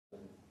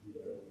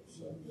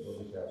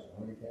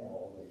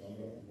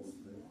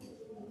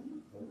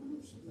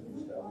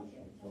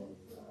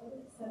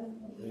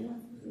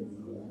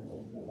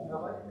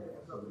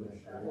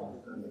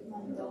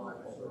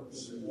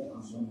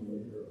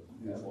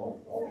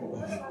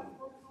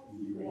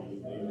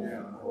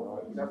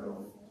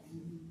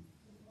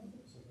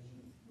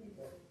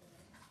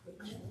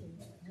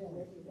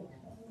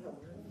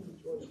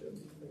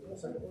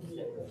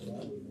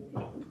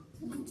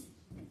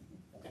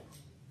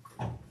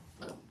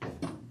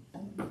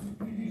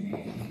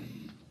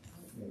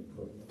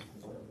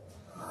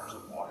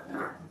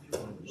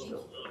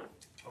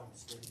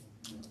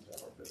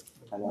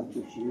I like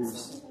your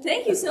shoes.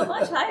 Thank you so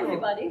much. Hi,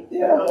 everybody.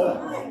 Yeah.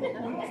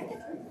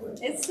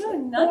 It's so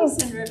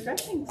nice and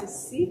refreshing to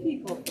see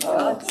people, for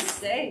God's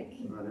sake.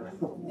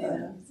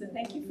 Yeah. So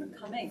thank you for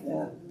coming.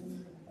 Yeah.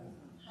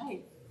 Hi.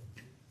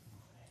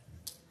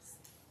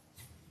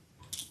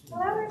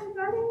 Hello,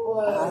 everybody.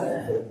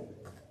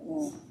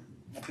 Hello.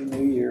 Happy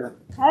New Year.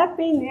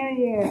 Happy New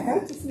Year.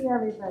 Great to see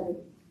everybody.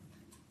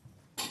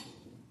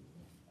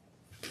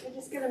 We're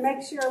just going to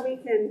make sure we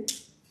can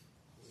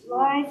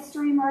live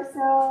stream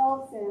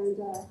ourselves and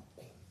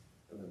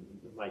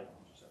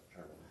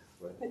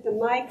put the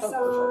mics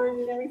on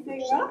and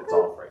everything. It's off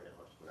right now,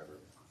 whatever.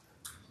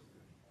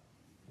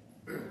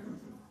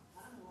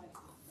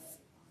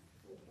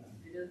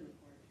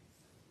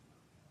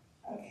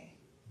 Okay.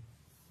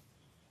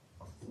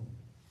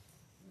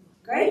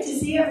 Great to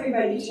see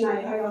everybody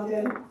tonight. How y'all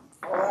doing?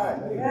 All right.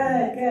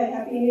 Good, good.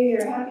 Happy New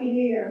Year. Happy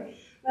New Year.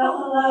 Well,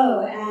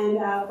 hello and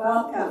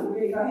welcome. We're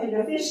going to go ahead and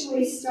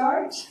officially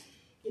start,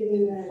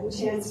 giving the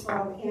chance for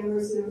all the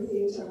cameras and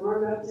everything to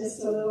warm up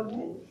just a little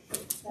bit.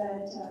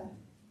 But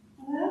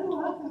hello,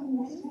 welcome.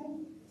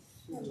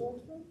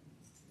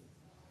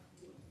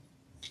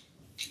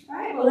 All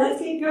right, well, let's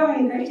keep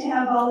going. Great to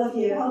have all of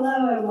you.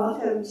 Hello and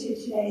welcome to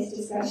today's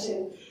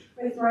discussion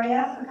with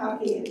Roya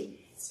Hakakian,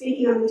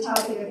 speaking on the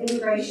topic of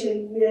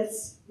immigration,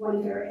 myths,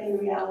 wonder, and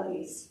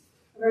realities.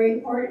 A very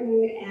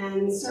important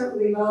and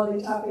certainly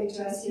relevant topic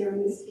to us here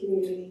in this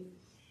community.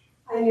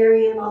 I'm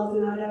Marianne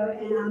Maldonado,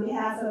 and on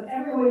behalf of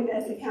everyone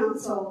at the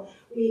Council,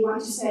 we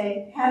want to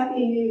say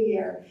Happy New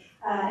Year.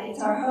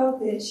 It's our hope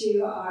that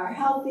you are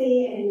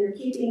healthy and you're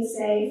keeping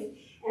safe.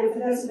 And for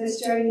those of us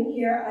joining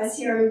us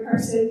here in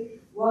person,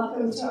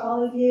 welcome to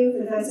all of you.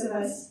 For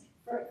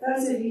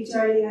those of you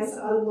joining us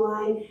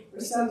online, we're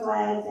so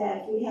glad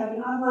that we have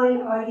an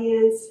online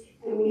audience,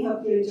 and we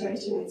hope you enjoy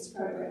tonight's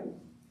program.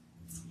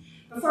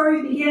 Before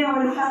we begin, I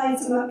want to highlight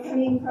some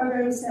upcoming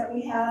programs that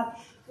we have.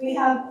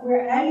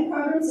 We're adding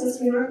programs as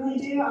we normally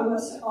do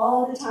almost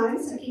all the time,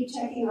 so keep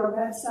checking our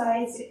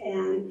websites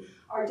and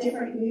our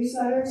different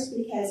newsletters,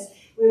 because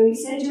when we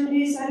send you a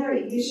newsletter,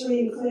 it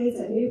usually includes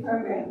a new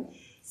program.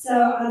 So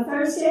on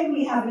Thursday,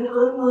 we have an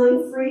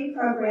online free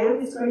program.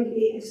 It's going to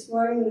be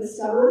exploring the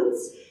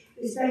Stans,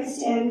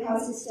 Uzbekistan,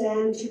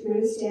 Kazakhstan,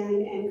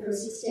 Turkmenistan, and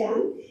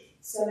Kyrgyzstan.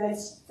 So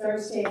that's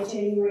Thursday,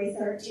 January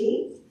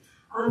 13th.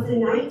 On the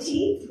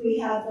 19th, we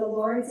have the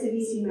Lords of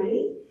Easy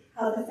Money,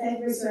 how the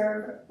Fed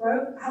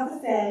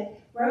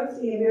broke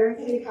the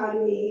American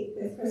economy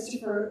with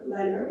Christopher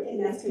Leonard, and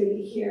that's going to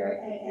be here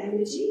at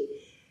Amity.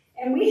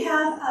 And we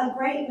have a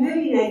great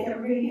movie night that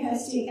we're going to be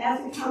hosting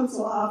at the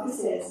council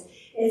offices.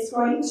 It's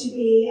going to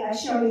be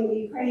showing the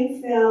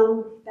Ukraine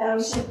film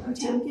Battleship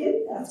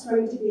Potemkin. That's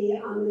going to be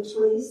on the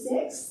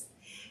 26th.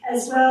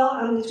 As well,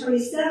 on the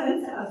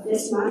 27th of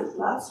this month,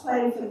 lots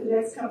planned for the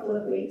next couple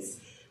of weeks,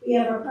 we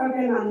have a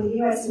program on the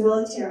U.S.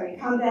 military,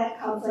 combat,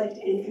 conflict,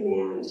 and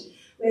command,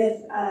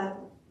 with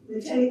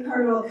Lieutenant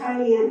Colonel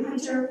Kylie Ann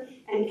Hunter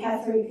and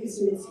Catherine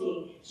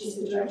Kuzminski. She's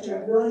the Director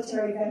of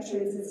Military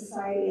Veterans and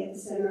Society at the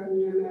Center of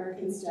New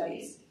American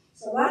Studies.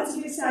 So lots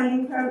of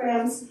exciting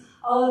programs.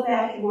 All of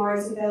that and more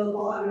is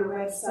available on our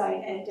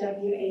website at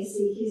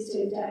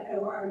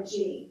wachouston.org.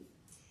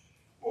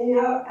 And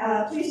now,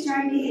 please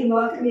join me in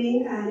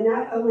welcoming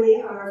not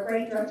only our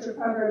great Director of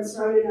Programs,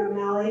 Ronan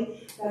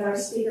O'Malley, but our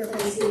speaker for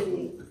this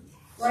evening.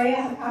 Roya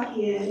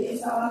Hakakian is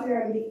the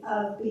author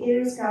of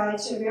Beginner's Guide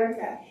to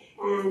America,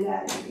 and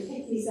you can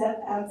pick these up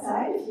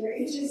outside if you're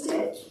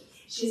interested.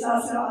 She's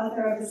also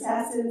author of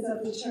Assassins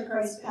of the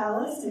Turquoise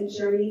Palace and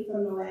Journey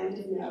from the Land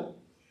of No.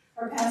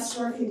 Her past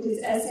work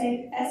includes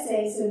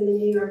essays in the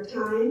New York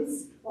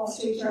Times, Wall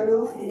Street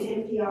Journal, and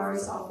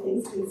NPR's All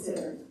Things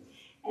Considered,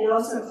 and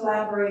also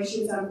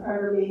collaborations on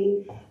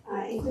programming,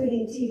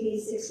 including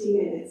TV 60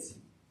 Minutes.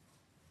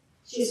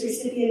 She's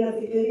recipient of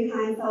the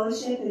Guggenheim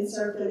Fellowship and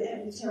served on the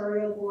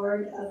editorial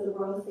board of the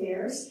World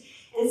Affairs.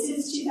 And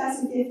since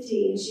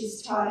 2015,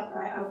 she's taught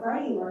a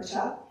writing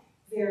workshop.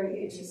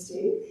 Very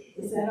interesting.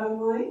 Is that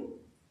online?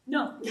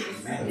 No.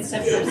 It's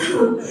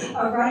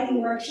a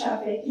writing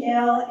workshop at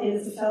Yale and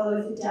is a fellow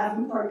at the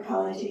Davenport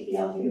College at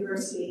Yale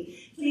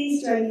University.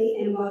 Please join me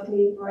in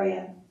welcoming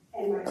Roya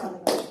and my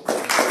colleague.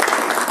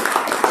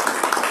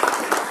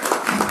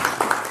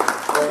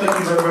 Well, thank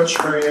you very much,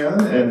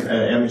 Marianne and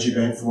MG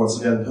Bank for once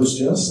again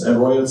hosting us. And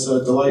Roya, it's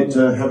a delight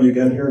to have you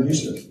again here in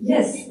Houston.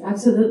 Yes,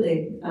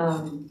 absolutely.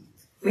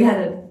 We had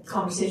a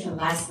conversation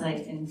last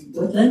night in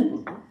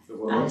Woodland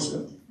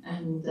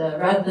And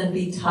rather than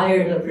be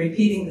tired of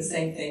repeating the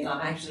same thing,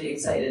 I'm actually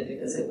excited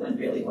because it went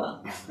really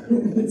well.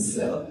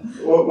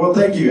 Well,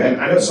 thank you.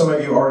 And I know some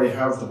of you already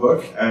have the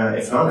book.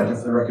 If not, I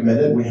definitely recommend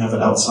it. We have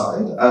it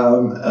outside.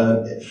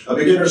 A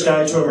Beginner's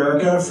Guide to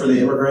America for the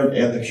Immigrant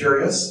and the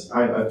Curious.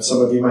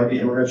 Some of you might be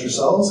immigrants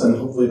yourselves, and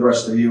hopefully the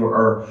rest of you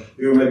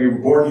who maybe were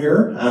born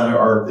here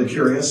are the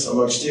curious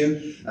amongst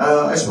you.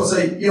 I suppose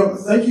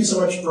thank you so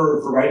much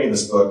for writing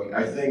this book.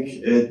 I think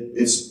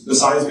it's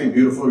besides being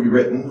beautifully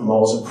written, I'm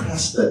always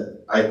impressed that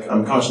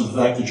I'm conscious of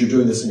the fact that you're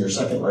doing this in your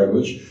second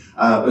language.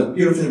 But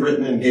beautifully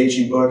written,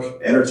 engaging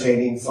book,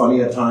 entertaining,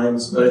 funny at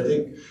times. But I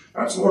think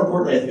perhaps more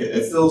importantly,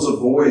 it fills a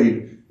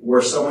void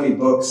where so many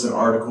books and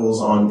articles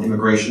on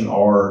immigration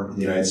are in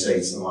the United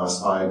States in the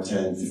last 5,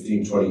 10,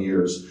 15, 20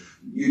 years.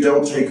 You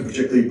don't take a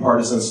particularly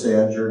partisan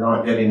stand. You're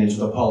not getting into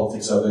the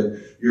politics of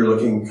it. You're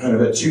looking kind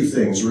of at two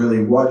things,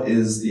 really. What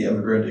is the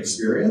immigrant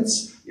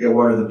experience?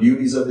 What are the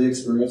beauties of the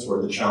experience? What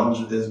are the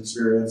challenges of the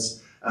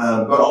experience?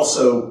 But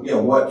also,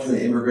 what can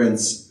the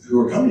immigrants who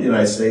are coming to the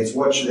United States,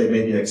 what should they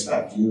maybe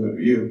expect?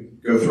 You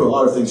go through a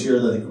lot of things here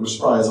that I think will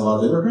surprise a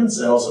lot of immigrants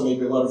and also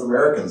maybe a lot of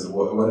Americans of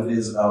what it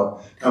is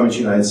about coming to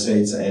the United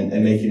States and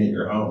making it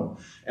your home.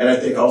 And I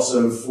think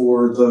also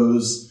for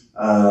those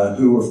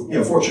who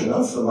were fortunate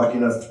enough and lucky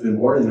enough to have been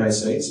born in the United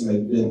States and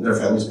maybe their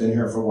family's been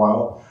here for a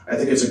while, I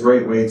think it's a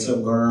great way to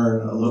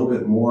learn a little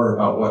bit more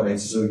about what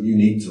makes it so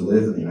unique to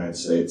live in the United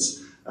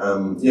States. A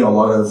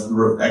lot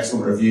of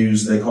excellent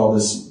reviews, they call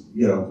this,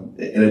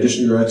 in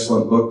addition to your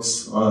excellent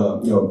books,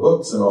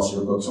 books and also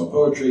your books on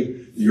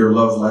poetry, your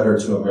love letter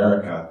to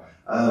America.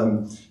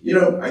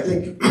 I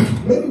think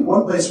maybe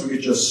one place we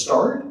could just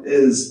start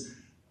is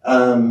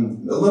a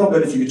little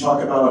bit if you could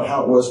talk about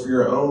how it was for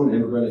your own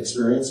immigrant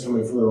experience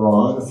coming from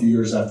Iran a few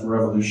years after the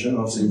revolution,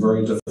 obviously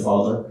very different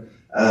father.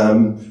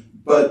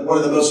 But one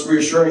of the most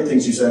reassuring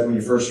things you said when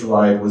you first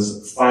arrived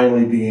was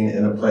finally being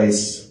in a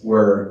place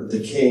where the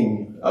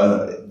king,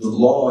 the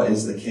law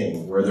is the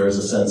king, where there is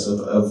a sense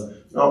of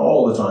not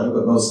all the time,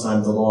 but most of the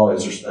time the law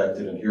is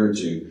respected and adhered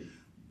to.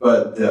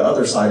 But the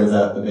other side of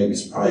that maybe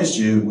surprised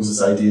you was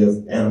this idea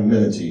of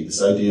anonymity,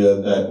 this idea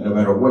that no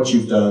matter what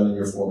you've done in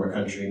your former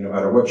country, no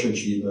matter what your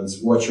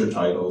achievements, what your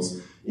titles,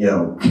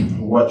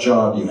 what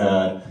job you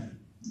had,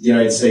 the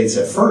United States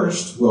at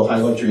first will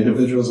highlight your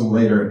individualism,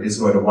 later is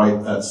going to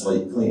wipe that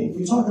slate clean.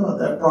 Can you talk about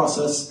that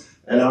process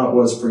and how it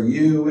was for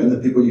you and the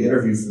people you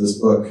interviewed for this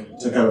book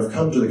to kind of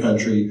come to the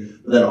country,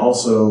 but then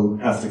also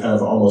have to kind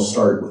of almost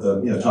start with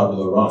a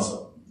tabula rasa?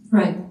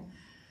 Right.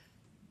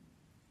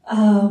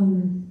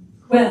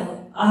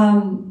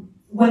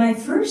 When I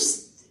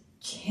first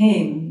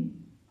came,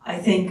 I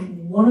think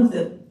one of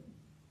the,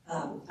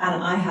 and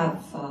I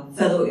have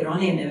fellow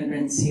Iranian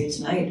immigrants here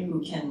tonight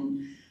who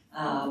can,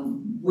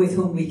 with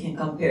whom we can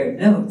compare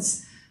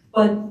notes,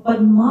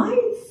 but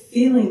my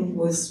feeling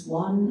was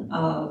one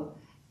of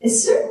a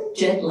certain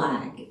jet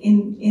lag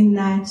in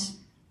that,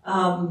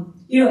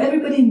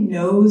 everybody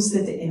knows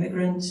that the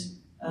immigrant,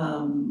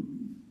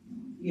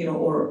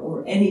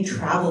 or any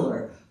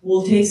traveler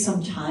will take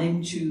some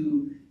time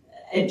to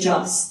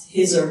adjust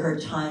his or her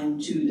time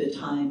to the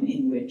time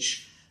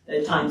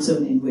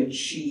zone in which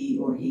she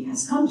or he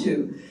has come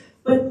to.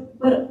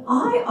 But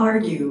I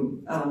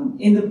argue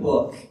in the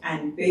book,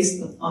 and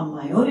based on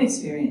my own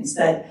experience,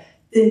 that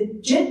the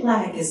jet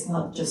lag is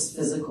not just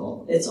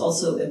physical, it's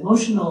also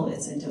emotional,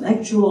 it's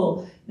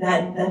intellectual,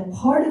 that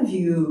part of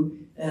you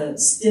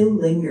still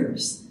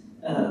lingers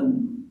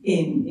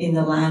in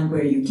the land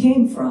where you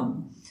came from.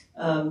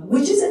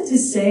 Which isn't to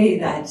say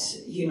that,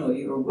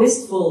 you're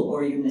wistful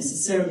or you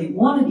necessarily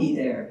want to be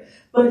there,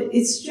 but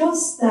it's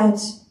just that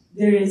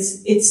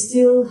it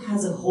still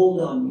has a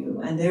hold on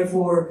you, and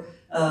therefore,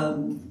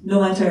 no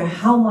matter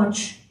how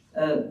much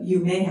you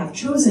may have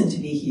chosen to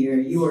be here,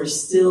 you are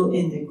still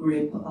in the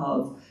grip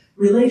of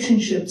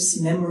relationships,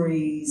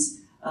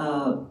 memories,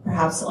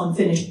 perhaps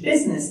unfinished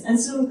business. And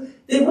so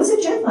there was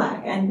a jet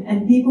lag,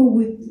 and people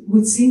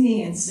would see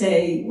me and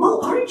say,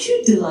 well, aren't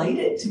you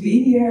delighted to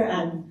be here?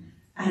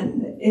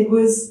 And it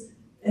was,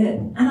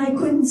 and I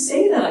couldn't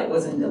say that I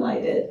wasn't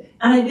delighted.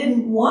 And I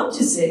didn't want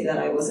to say that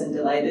I wasn't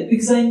delighted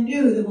because I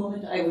knew the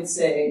moment I would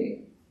say,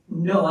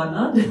 no, I'm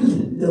not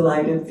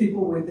delighted,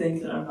 people would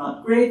think that I'm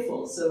not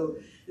grateful. So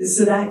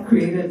that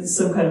created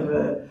some kind of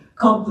a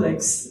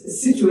complex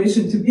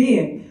situation to be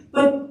in.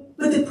 But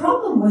the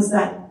problem was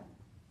that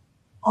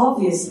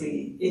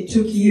obviously it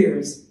took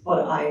years,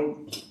 but I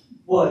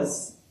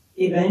was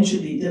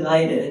eventually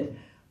delighted.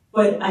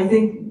 But I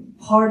think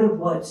part of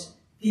what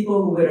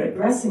people who were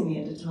addressing me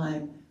at the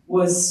time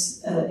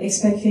was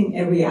expecting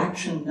a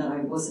reaction that I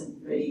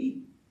wasn't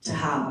ready to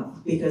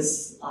have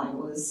because I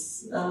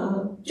was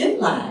jet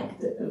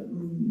lagged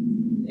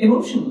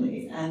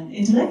emotionally and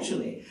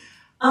intellectually.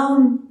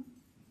 And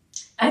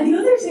the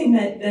other thing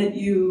that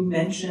you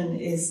mention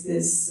is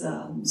this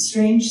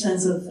strange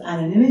sense of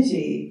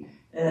anonymity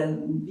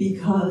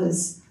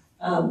because,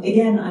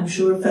 again, I'm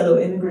sure fellow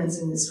immigrants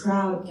in this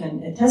crowd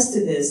can attest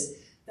to this,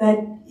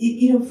 that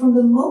from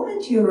the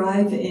moment you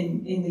arrive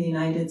in the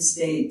United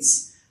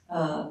States,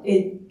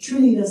 it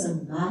truly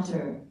doesn't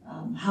matter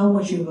how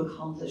much you've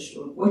accomplished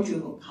or what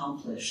you've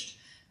accomplished.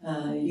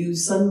 You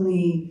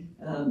suddenly,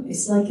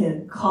 it's like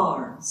a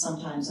car.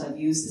 Sometimes I've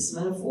used this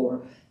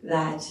metaphor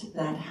that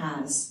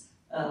has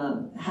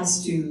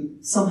to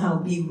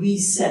somehow be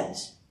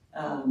reset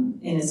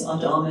in its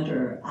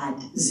odometer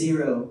at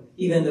 0,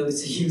 even though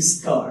it's a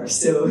used car.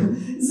 So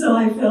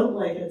I felt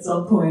like at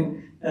some point,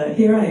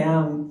 here I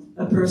am,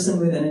 a person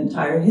with an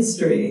entire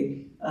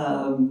history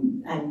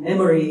and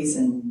memories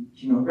and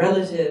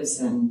relatives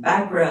and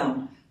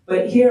background,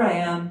 but here I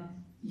am,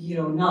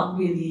 not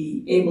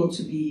really able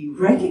to be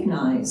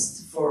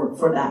recognized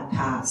for that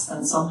past,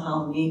 and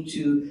somehow need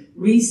to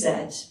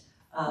reset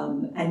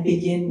and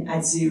begin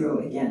at 0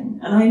 again.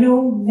 And I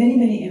know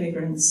many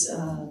immigrants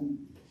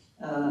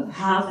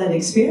have that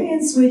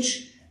experience,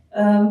 which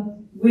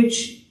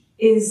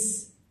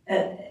is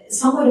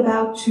somewhat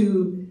about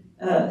to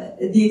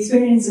the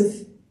experience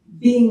of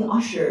being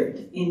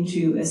ushered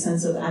into a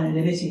sense of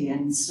anonymity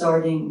and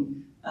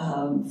starting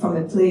from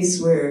a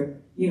place where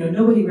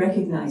nobody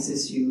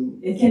recognizes you.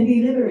 It can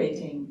be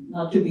liberating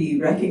not to be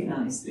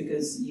recognized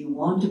because you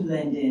want to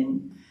blend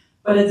in,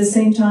 but at the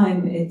same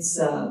time, it's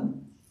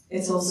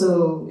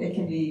also, it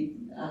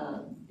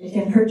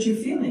can hurt your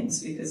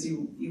feelings because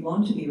you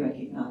want to be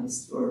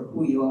recognized for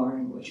who you are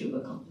and what you've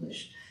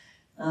accomplished.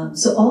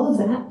 So all of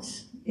that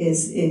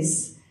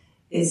is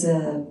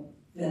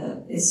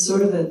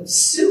sort of a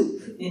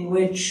soup in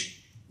which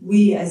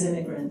we as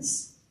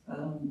immigrants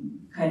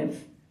kind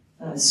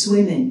of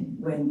swim in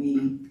when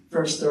we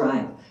first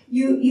arrive.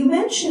 You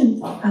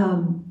mentioned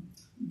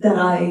that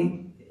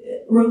I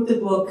wrote the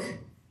book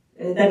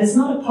that is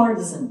not a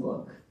partisan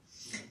book.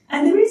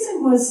 And the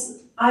reason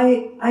was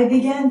I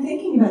began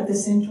thinking about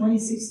this in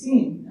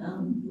 2016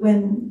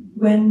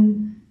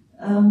 when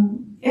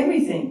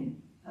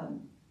everything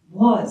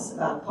was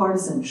about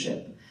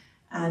partisanship.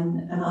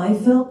 And I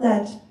felt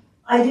that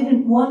I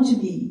didn't want to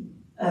be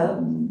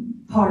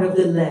part of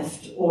the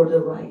left or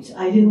the right.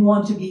 I didn't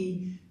want to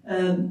be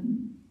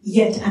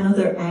yet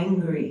another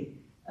angry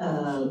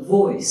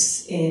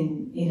voice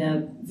in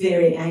a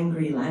very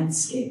angry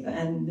landscape.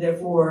 And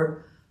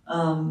therefore,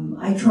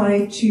 I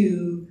tried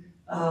to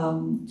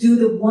do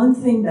the one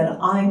thing that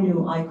I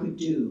knew I could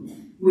do,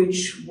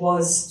 which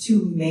was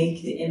to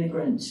make the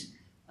immigrant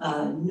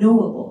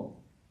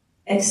knowable,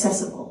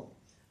 accessible.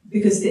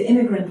 Because the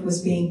immigrant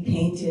was being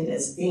painted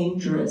as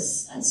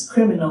dangerous, as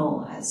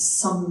criminal, as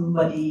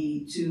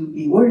somebody to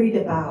be worried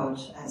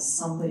about, as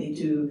somebody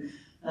to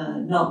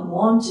not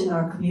want in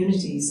our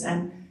communities.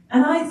 And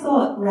I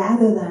thought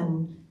rather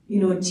than,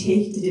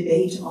 take the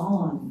debate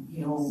on,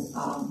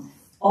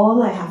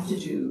 all I have to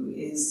do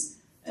is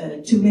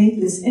to make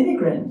this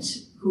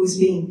immigrant who is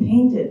being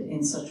painted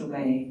in such a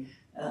way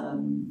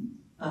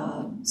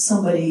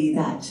somebody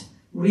that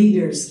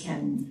readers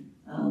can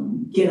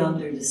get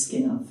under the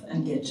skin of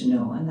and get to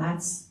know, and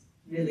that's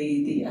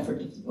really the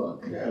effort of the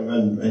book. Yeah,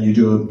 and you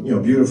do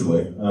it,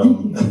 beautifully.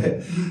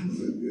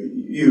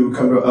 You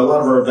come to a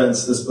lot of our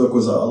events. This book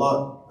was a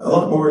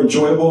lot more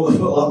enjoyable, a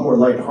lot more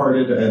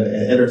lighthearted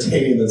and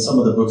entertaining than some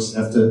of the books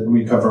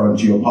we cover on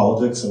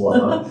geopolitics and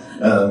whatnot.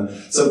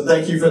 So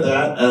thank you for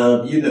that.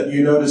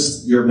 You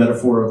noticed your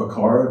metaphor of a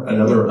car.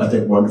 Another, I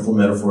think, wonderful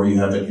metaphor you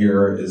have in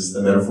here is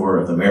the metaphor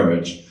of the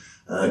marriage.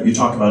 You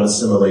talk about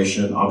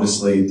assimilation.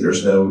 Obviously,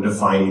 there's no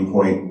defining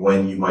point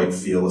when you might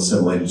feel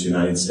assimilated to the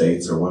United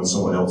States or when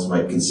someone else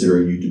might consider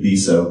you to be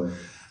so.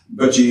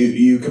 But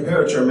you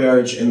compare it to a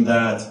marriage in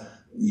that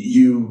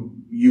you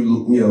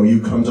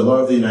come to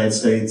love the United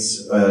States.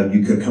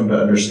 You could come to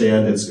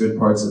understand its good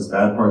parts, its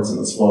bad parts, and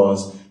its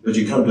flaws. But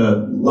you come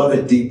to love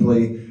it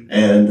deeply.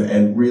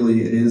 And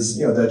really it is,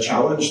 the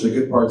challenge, the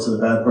good parts and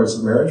the bad parts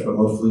of marriage, but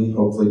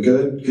hopefully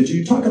good. Could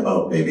you talk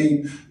about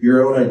maybe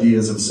your own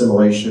ideas of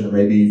assimilation, or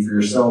maybe for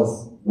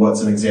yourself, what's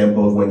an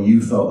example of when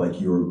you felt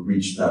like you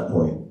reached that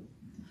point?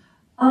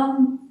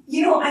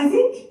 I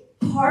think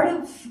part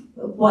of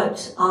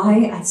what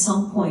I at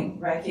some point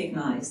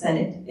recognized,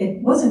 and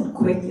it wasn't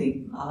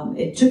quickly,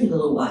 it took a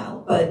little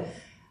while, but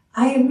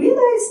I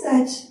realized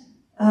that,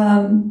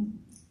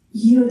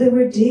 there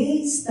were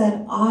days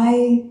that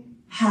I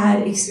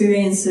had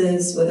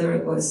experiences, whether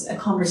it was a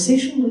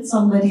conversation with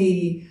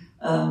somebody,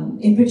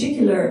 in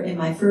particular in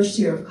my first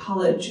year of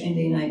college in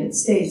the United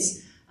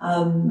States,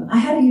 I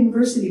had a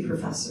university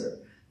professor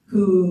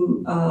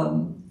who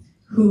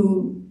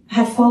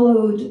had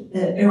followed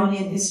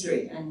Iranian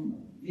history and,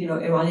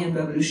 Iranian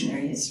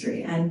revolutionary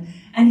history. And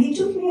he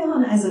took me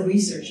on as a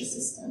research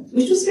assistant,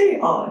 which was very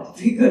odd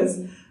because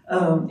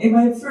in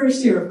my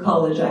first year of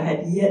college, I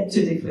had yet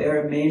to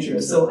declare a major.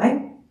 So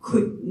I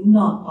could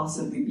not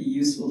possibly be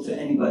useful to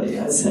anybody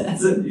as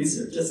a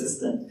research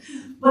assistant.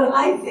 But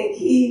I think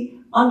he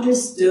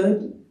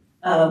understood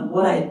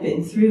what I had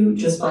been through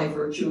just by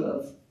virtue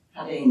of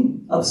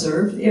having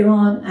observed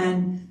Iran.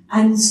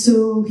 And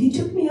so he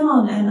took me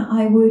on, and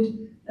I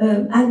would,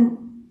 and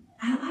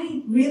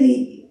I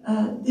really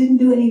didn't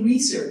do any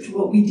research.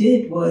 What we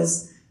did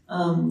was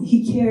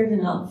he cared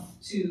enough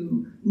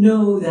to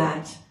know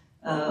that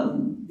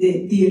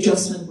the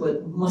adjustment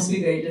must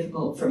be very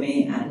difficult for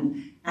me,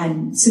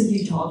 and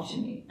simply talk to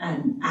me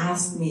and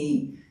ask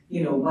me,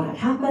 what had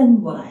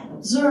happened, what I had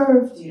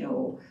observed,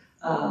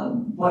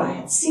 what I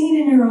had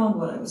seen in Iran,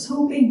 what I was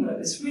hoping, what I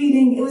was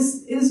reading. It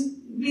was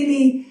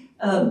really,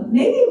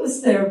 maybe it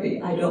was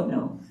therapy, I don't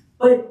know.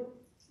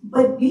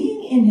 But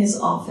being in his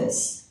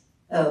office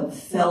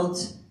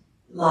felt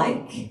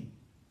like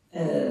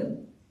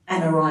an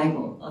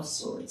arrival of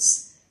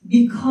sorts,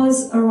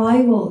 because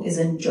arrival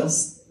isn't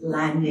just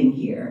landing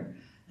here.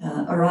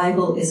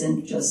 Arrival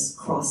isn't just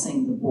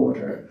crossing the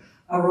border.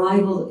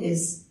 Arrival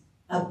is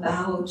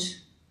about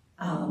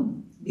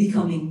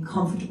becoming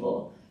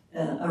comfortable.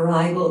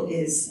 Arrival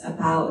is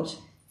about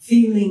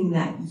feeling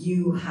that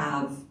you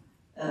have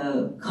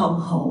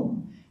come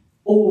home,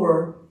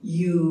 or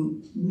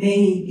you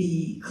may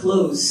be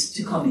close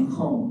to coming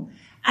home.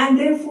 And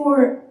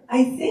therefore,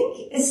 I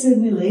think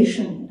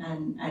assimilation,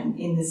 and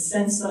in the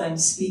sense that I'm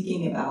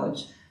speaking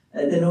about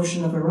the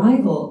notion of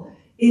arrival,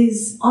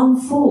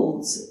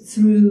 unfolds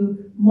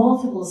through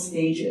multiple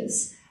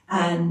stages.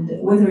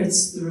 And whether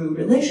it's through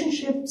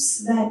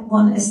relationships that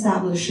one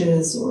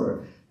establishes,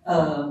 or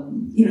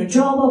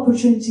job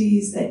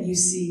opportunities that you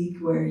seek,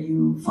 where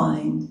you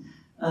find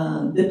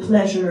the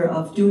pleasure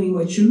of doing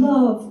what you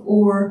love,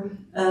 or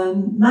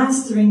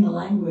mastering the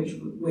language,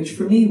 which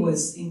for me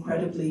was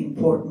incredibly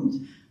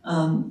important.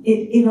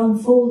 It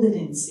unfolded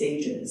in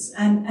stages.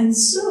 And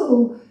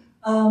so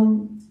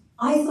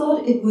I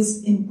thought it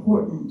was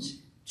important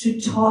to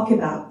talk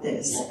about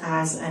this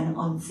as an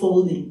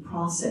unfolding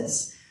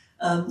process,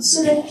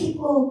 so that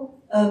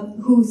people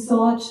who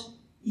thought,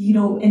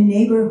 a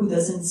neighbor who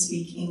doesn't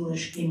speak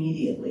English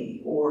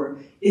immediately, or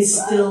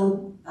is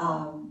still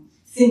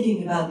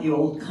thinking about the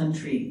old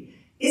country,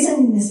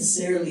 isn't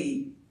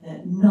necessarily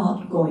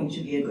not going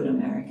to be a good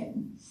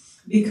American,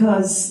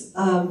 because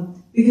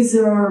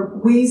there are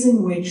ways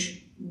in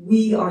which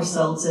we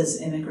ourselves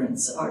as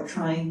immigrants are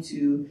trying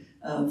to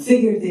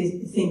figure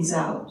things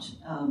out,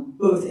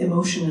 both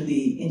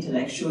emotionally,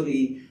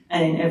 intellectually,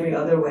 and in every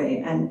other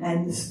way.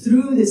 And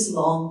through this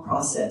long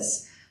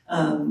process,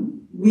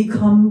 we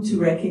come to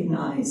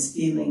recognize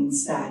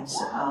feelings that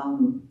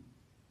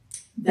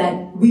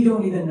we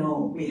don't even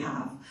know we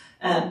have.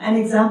 An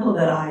example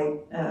that I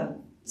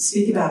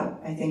speak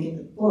about, I think, in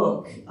the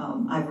book,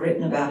 I've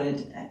written about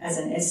it as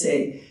an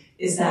essay,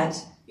 is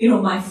that,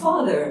 my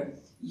father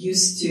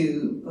used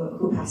to,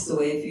 who passed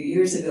away a few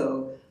years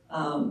ago,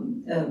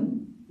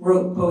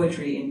 wrote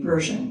poetry in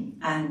Persian,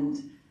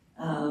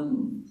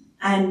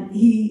 and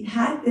he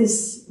had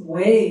this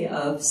way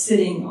of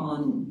sitting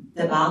on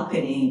the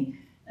balcony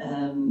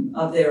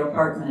of their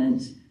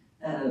apartment,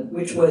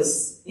 which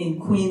was in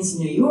Queens,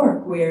 New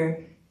York,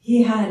 where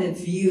he had a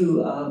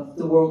view of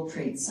the World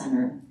Trade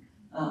Center.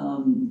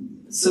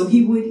 So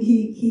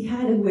he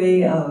had a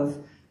way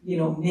of,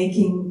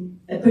 making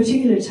a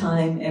particular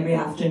time every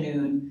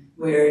afternoon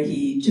where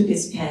he took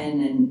his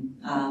pen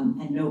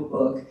and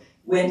notebook,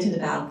 went to the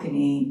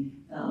balcony.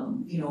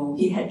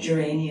 He had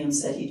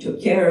geraniums that he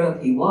took care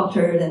of, he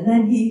watered, and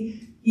then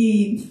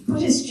he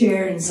put his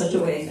chair in such a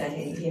way that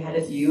he had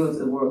a view of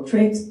the World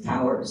Trade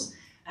Towers,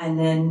 and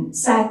then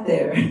sat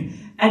there.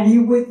 And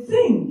you would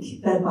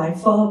think that my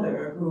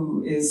father,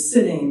 who is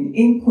sitting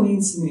in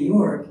Queens, New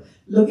York,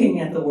 looking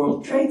at the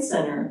World Trade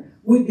Center,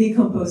 would be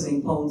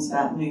composing poems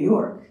about New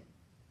York.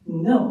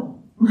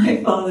 No, my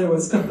father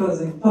was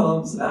composing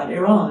poems about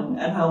Iran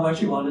and how much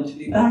he wanted to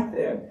be back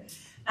there.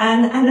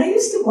 And I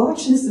used to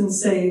watch this and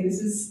say, this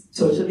is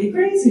totally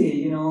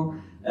crazy,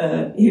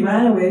 he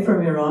ran away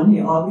from Iran,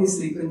 he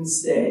obviously couldn't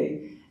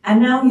stay,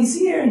 and now he's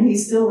here and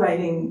he's still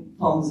writing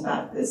poems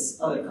about this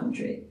other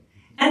country.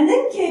 And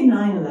then came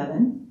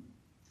 9/11,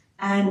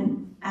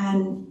 and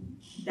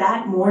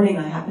that morning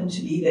I happened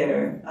to be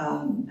there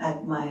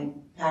at my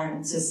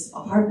parents'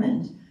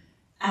 apartment,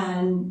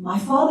 and my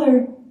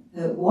father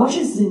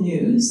watches the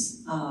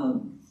news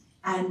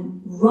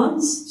and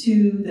runs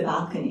to the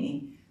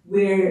balcony,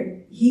 where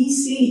he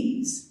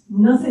sees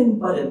nothing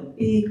but a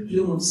big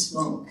plume of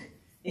smoke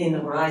in the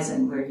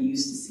horizon where he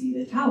used to see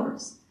the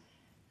towers.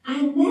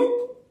 And then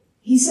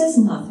he says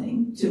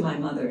nothing to my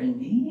mother and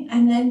me,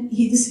 and then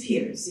he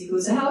disappears. He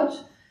goes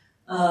out,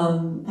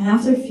 and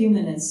after a few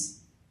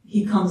minutes,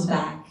 he comes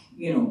back,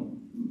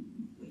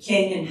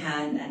 cane in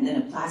hand and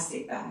then a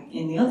plastic bag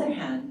in the other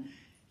hand.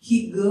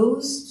 He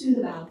goes to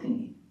the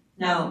balcony.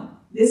 Now,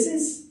 this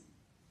is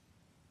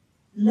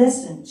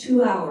less than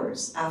 2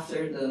 hours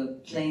after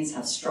the planes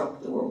have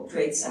struck the World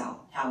Trade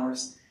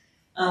Towers.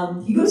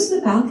 He goes to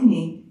the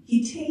balcony,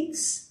 he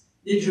takes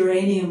the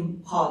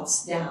geranium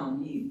pots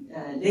down, he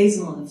lays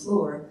them on the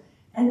floor,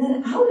 and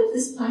then out of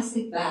this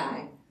plastic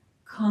bag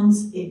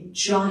comes a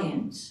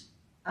giant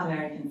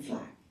American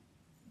flag.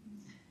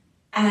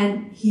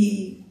 And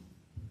he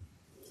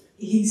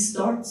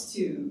starts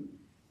to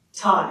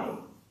tie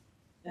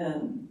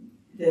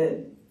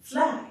the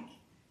flag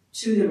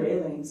to the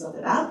railings of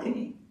the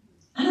balcony.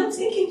 And I'm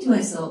thinking to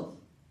myself,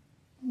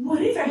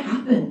 whatever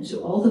happened to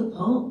all the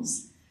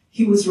poems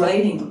he was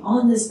writing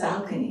on this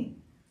balcony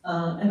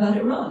about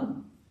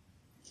Iran?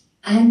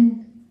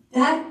 And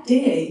that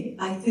day,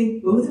 I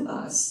think both of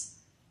us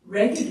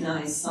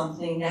recognized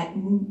something that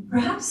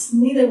perhaps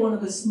neither one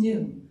of us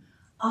knew.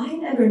 I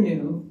never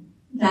knew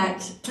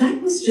that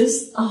that was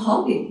just a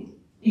hobby.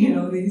 You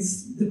know,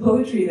 the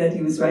poetry that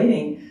he was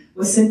writing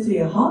was simply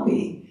a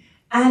hobby.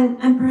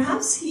 And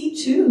perhaps he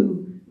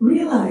too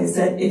realized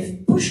that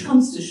if push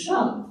comes to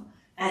shove,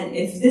 and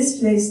if this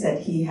place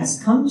that he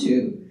has come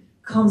to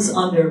comes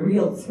under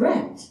real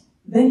threat,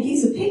 then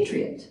he's a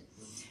patriot.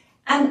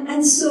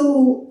 And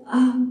so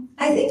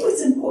I think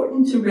what's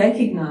important to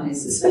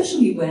recognize,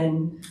 especially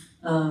when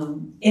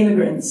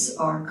immigrants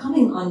are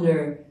coming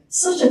under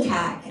such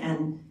attack,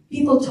 and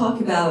people talk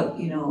about,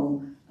 you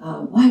know,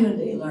 why don't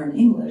they learn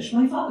English?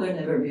 My father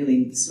never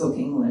really spoke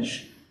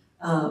English.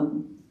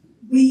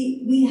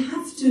 We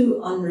have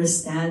to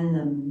understand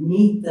them,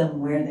 meet them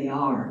where they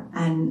are,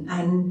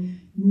 and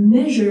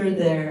measure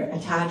their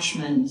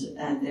attachment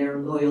and their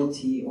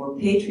loyalty or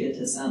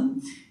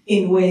patriotism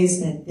in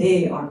ways that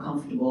they are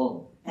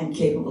comfortable and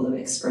capable of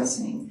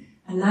expressing.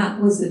 And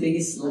that was the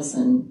biggest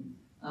lesson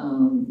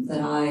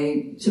that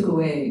I took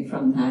away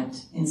from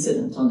that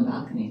incident on the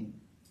balcony.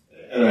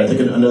 And I think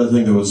another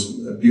thing that was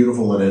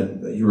beautiful in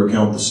it, you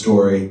recount the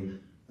story.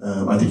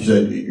 I think you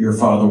said your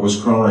father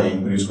was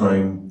crying, but he was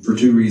crying for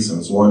two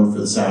reasons. One, for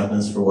the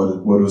sadness for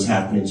what was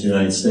happening to the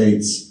United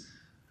States,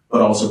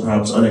 but also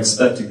perhaps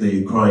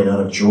unexpectedly crying out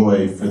of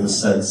joy for the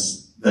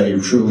sense that he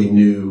truly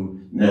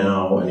knew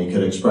now, and he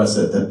could express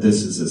it, that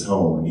this is his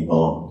home and he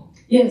belonged.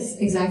 Yes,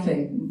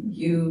 exactly.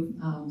 You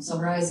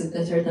summarized it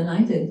better than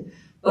I did.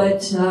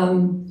 But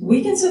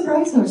we can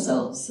surprise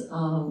ourselves.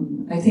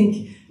 I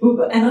think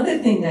another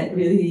thing that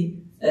really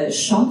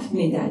shocked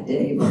me that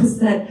day was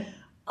that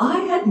I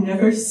had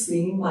never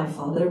seen my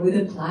father with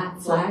a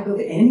flag of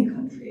any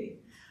country.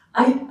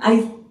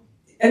 I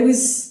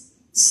was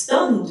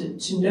stunned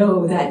to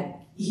know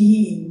that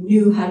he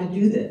knew how to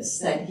do this,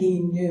 that he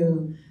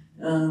knew,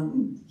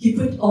 he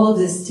put all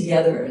this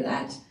together,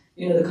 that,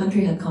 you know, the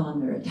country had come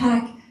under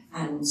attack,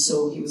 and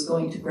so he was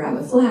going to grab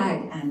a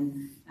flag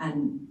and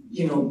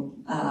you know,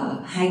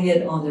 hang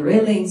it on the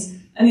railings.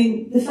 I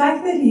mean, the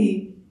fact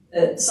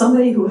that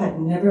somebody who had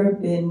never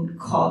been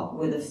caught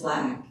with a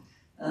flag,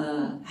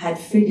 had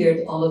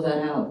figured all of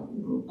that out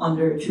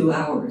under 2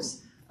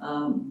 hours,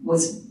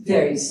 was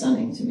very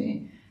stunning to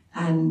me.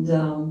 And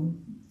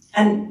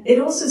it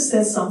also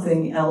says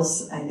something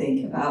else, I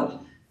think,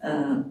 about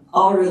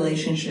our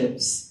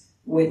relationships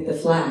with the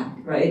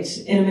flag, right?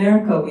 In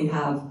America, we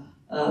have,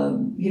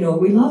 you know,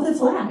 we love the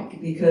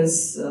flag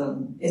because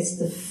it's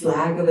the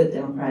flag of a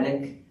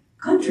democratic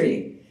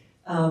country.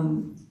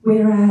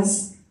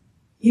 Whereas,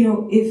 you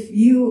know, if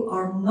you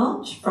are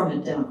not from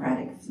a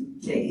democratic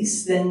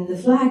place, then the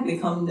flag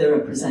becomes the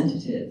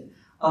representative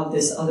of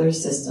this other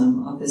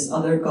system, of this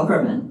other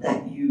government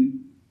that you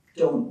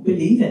don't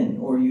believe in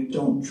or you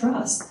don't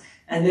trust,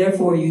 and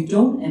therefore you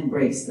don't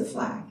embrace the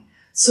flag.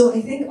 So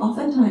I think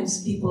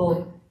oftentimes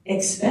people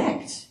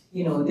expect,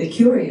 you know, the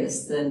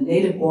curious, the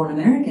native-born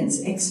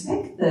Americans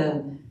expect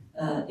the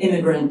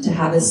immigrant to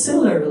have a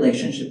similar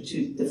relationship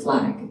to the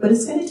flag, but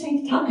it's going to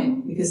take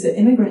time because the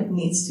immigrant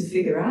needs to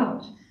figure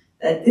out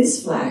that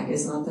this flag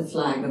is not the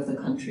flag of the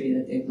country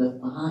that they've left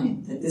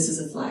behind, that this is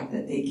a flag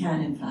that they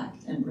can, in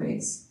fact,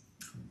 embrace.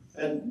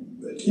 And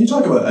can you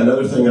talk about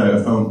another thing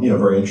I found, you know,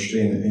 very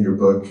interesting in your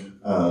book?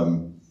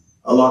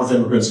 A lot of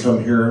immigrants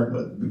come here,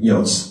 but, you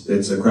know,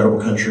 it's a credible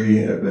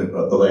country, a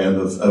land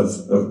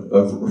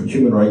of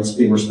human rights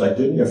being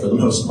respected, you know, for the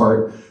most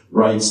part,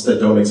 rights that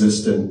don't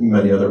exist in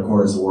many other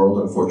corners of the world,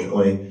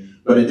 unfortunately.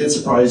 But it did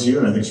surprise you,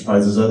 and I think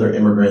surprises other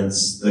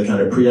immigrants, the kind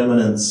of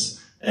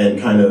preeminence and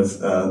kind of,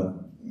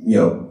 you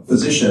know,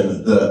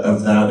 position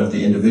of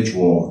the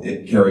individual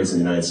it carries in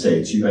the United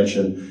States. You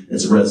mentioned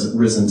it's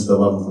risen to the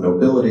level of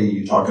nobility.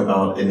 You talk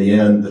about, in the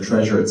end, the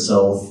treasure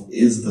itself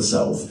is the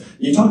self.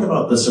 You talk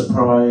about the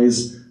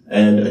surprise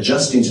and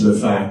adjusting to the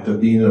fact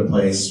of being in a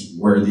place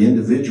where the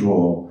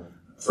individual,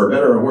 for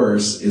better or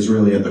worse, is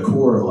really at the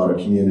core of a lot of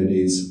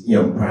communities, you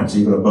know, perhaps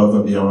even above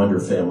and beyond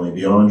your family,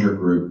 beyond your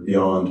group,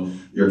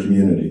 beyond your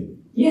community.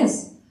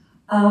 Yes.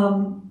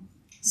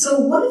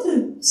 So one of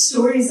the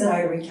stories that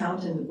I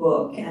recount in the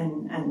book,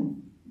 and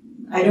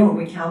I don't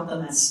recount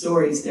them as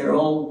stories, they're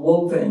all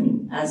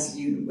woven, as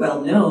you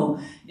well know,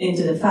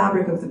 into the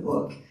fabric of the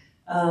book.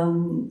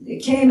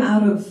 It came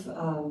out of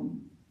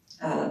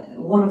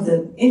one of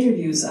the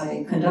interviews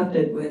I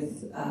conducted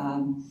with,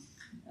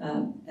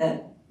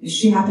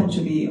 she happened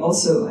to be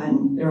also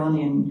an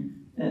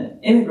Iranian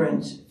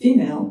immigrant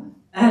female,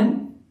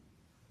 and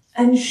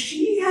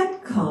she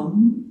had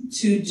come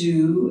to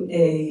do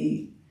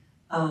a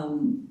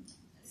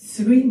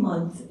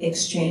 3-month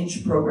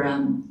exchange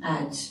program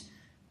at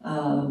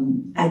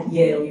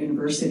Yale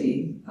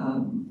University,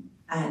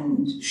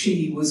 and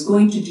she was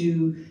going to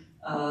do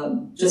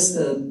just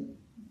a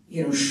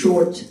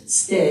short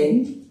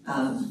stay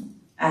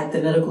at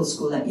the medical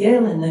school at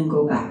Yale and then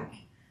go back.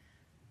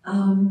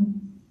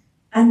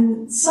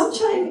 And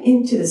sometime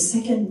into the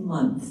 2nd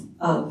month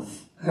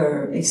of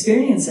her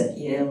experience at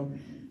Yale,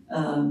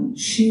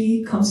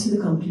 she comes to the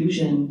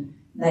conclusion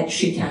that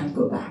she can't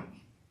go back.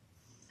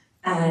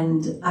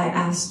 And I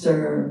asked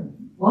her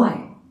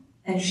why.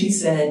 And she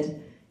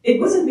said, it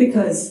wasn't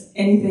because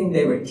anything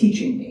they were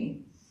teaching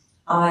me.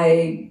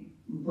 I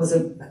was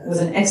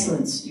an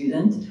excellent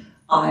student.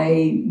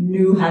 I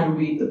knew how to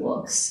read the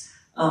books.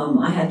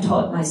 I had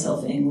taught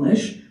myself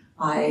English.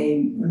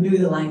 I knew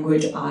the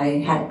language. I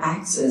had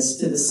access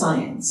to the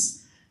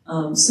science.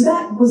 So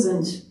that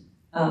wasn't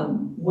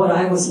what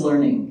I was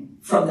learning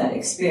from that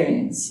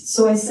experience.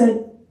 So I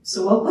said,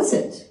 so what was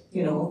it?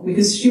 You know,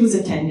 because she was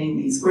attending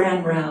these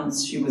grand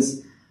rounds. She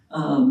was,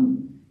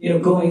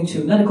 going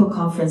to medical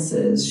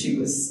conferences. She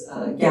was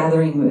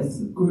gathering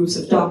with groups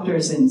of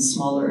doctors in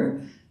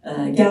smaller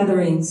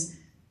gatherings.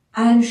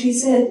 And she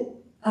said,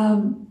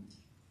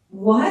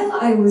 while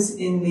I was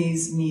in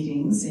these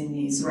meetings, in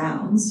these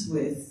rounds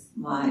with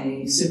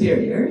my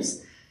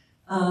superiors,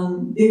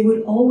 they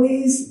would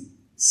always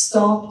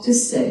stop to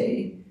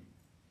say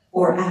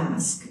or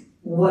ask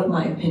what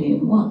my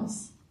opinion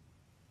was.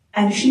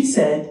 And she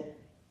said,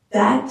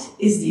 that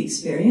is the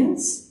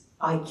experience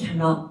I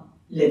cannot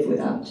live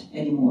without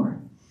anymore.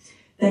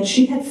 That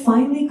she had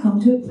finally come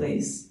to a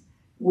place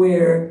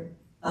where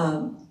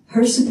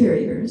her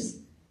superiors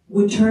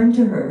would turn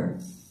to her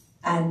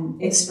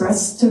and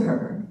express to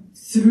her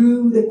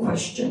through the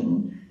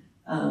question,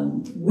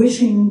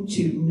 wishing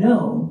to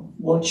know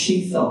what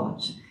she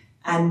thought.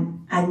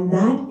 And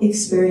that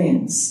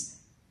experience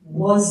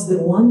was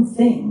the one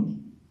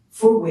thing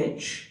for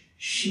which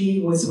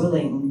she was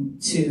willing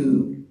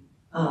to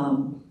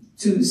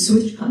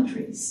switch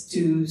countries,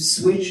 to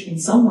switch, in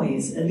some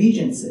ways,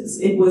 allegiances.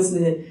 It was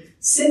the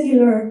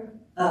singular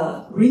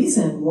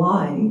reason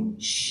why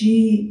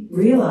she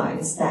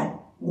realized that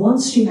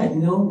once she had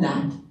known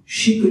that,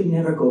 she could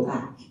never go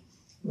back,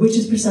 which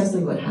is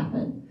precisely what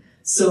happened.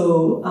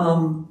 So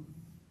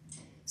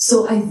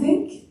I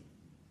think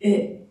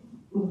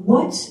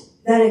what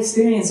that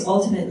experience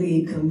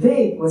ultimately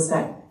conveyed was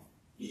that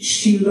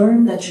she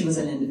learned that she was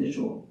an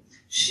individual.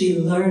 She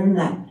learned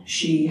that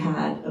she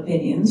had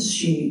opinions.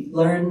 She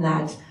learned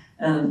that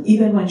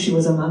even when she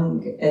was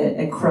among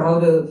a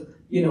crowd of,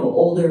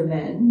 older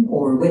men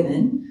or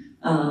women,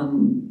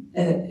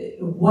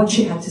 what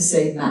she had to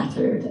say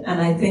mattered.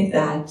 And I think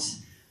that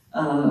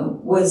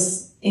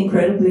was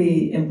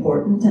incredibly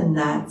important, and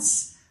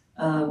that's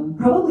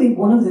probably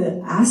one of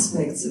the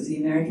aspects of the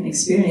American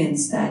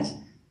experience that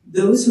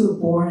those who are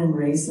born and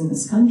raised in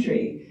this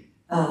country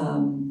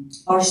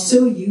are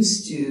so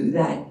used to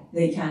that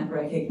they can't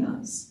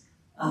recognize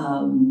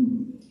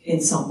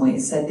in some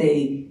ways, that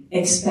they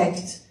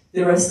expect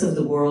the rest of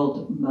the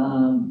world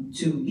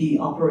to be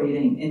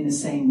operating in the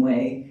same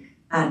way,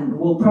 and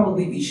will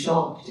probably be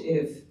shocked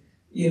if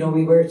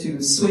we were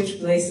to switch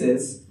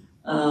places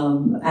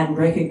and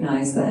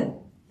recognize that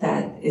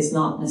that is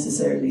not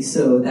necessarily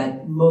so,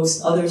 that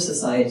most other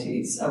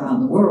societies around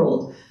the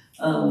world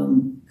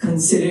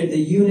consider the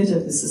unit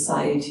of the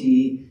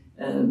society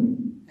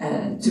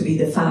to be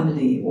the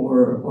family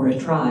or a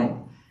tribe.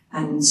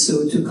 And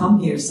so to come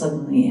here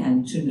suddenly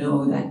and to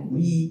know that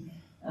we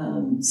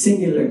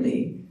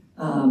singularly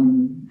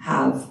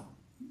have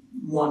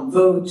one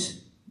vote,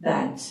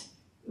 that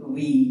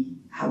we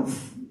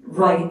have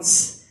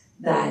rights,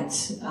 that,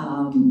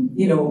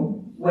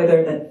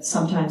 whether that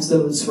sometimes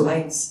those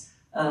rights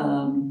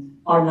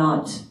are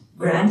not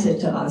granted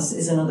to us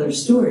is another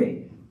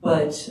story.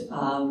 But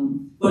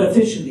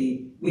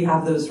officially, we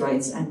have those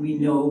rights and we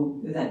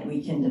know that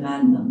we can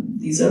demand them.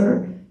 These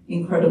are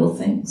incredible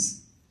things.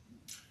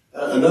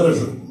 Another,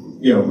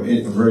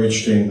 very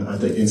interesting, I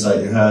think,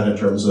 insight you had in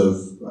terms of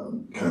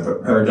kind of a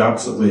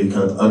paradoxically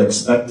kind of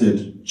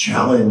unexpected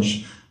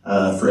challenge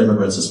for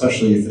immigrants,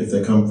 especially if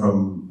they come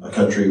from a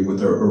country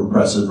with a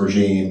repressive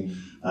regime,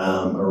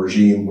 a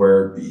regime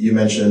where you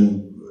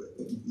mentioned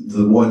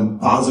the one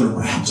positive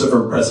perhaps of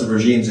repressive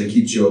regimes, it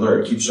keeps you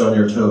alert, keeps you on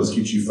your toes,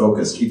 keeps you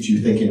focused, keeps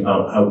you thinking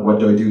about what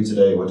do I do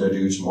today, what do I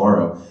do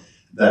tomorrow.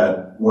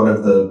 That one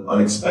of the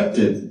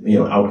unexpected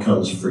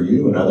outcomes for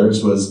you and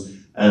others was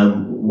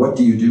what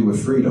do you do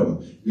with freedom?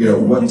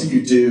 What do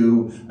you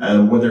do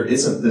when there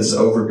isn't this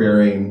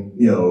overbearing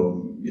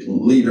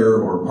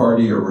leader or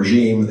party or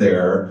regime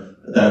there,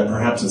 that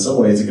perhaps in some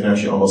ways it can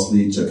actually almost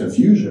lead to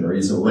confusion or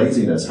even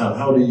laziness?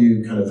 How do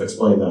you kind of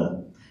explain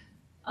that?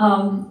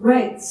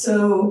 Right.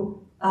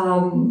 So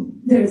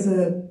there's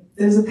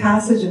a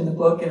passage in the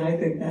book, and I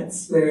think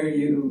that's where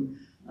you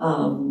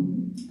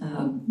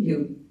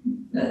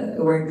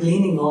were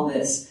gleaning all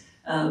this,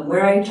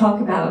 where I talk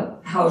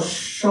about how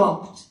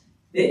shocked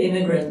the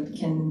immigrant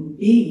can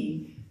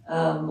be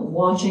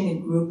watching a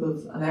group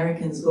of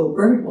Americans go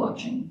bird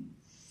watching,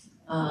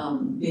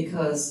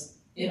 because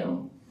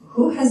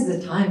who has the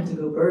time to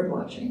go bird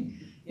watching?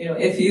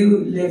 If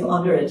you live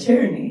under a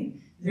tyranny,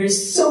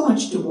 there's so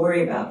much to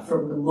worry about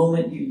from the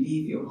moment you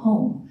leave your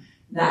home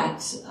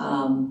that,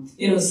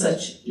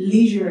 such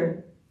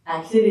leisure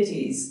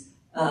activities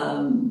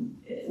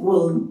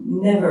will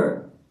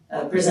never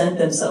present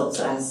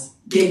themselves as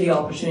daily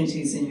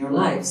opportunities in your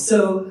life.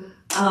 So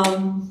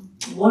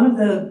one of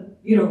the,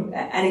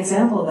 an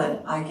example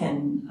that I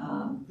can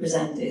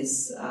present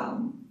is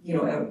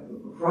a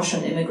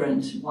Russian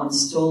immigrant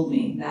once told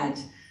me that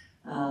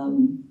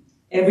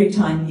every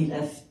time he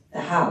left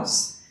the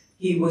house,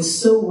 he was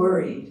so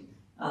worried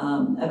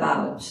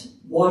about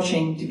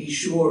watching to be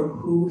sure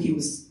who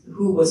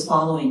was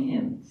following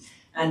him,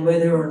 and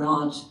whether or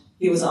not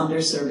he was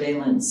under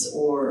surveillance,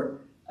 or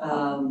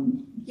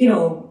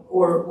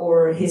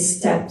or his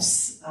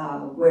steps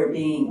were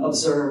being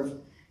observed.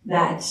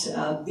 That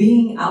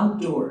being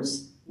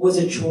outdoors was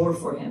a chore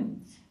for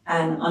him,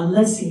 and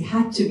unless he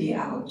had to be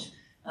out,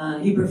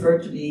 he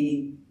preferred to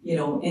be,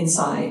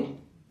 inside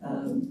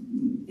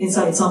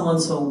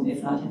someone's home,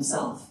 if not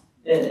himself,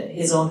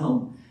 his own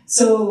home.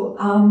 So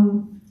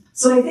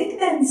I think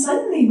then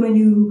suddenly when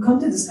you come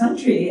to this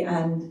country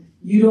and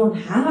you don't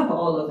have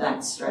all of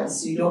that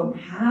stress, you don't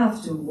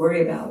have to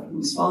worry about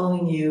who's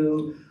following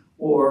you,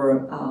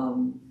 or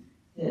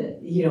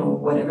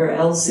whatever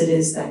else it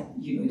is that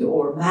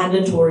or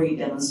mandatory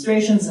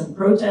demonstrations and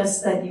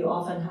protests that you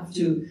often have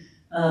to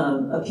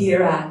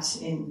appear at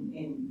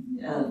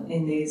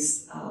in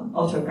these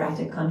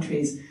autocratic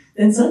countries,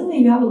 then suddenly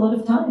you have a lot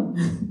of time,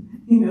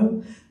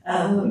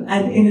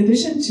 and in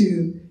addition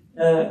to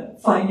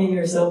finding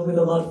yourself with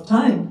a lot of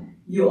time,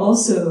 you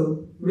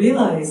also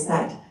realize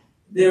that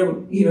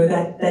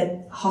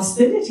that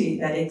hostility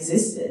that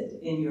existed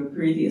in your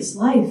previous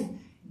life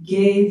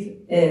gave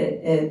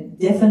a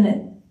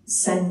definite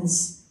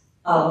sense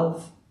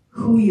of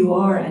who you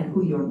are and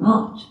who you're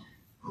not,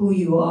 who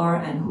you are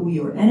and who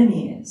your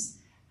enemy is.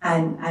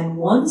 And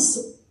once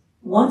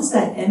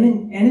that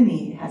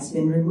enemy has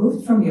been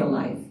removed from your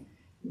life,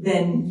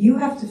 then you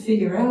have to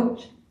figure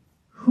out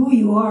who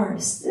you are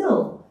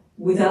still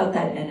without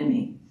that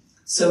enemy.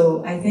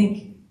 So I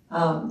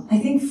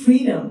think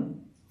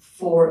freedom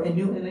for a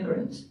new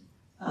immigrant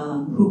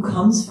who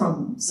comes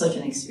from such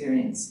an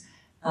experience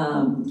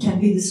can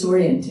be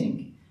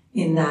disorienting,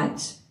 in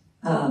that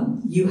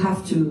you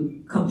have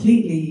to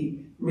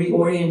completely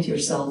reorient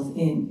yourself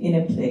in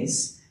a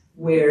place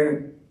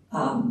where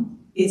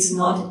it's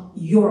not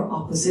your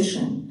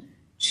opposition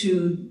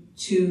to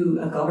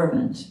a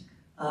government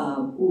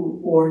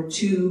or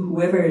to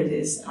whoever it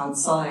is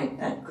outside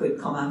that could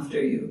come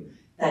after you,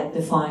 that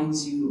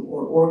defines you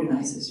or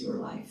organizes your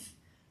life.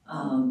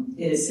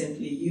 It is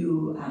simply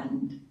you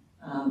and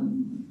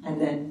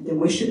then the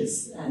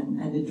wishes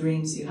and the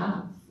dreams you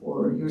have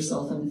for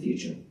yourself in the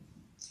future.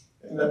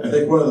 And I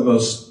think one of the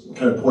most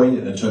kind of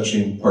poignant and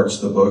touching parts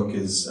of the book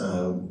is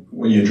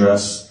when you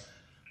address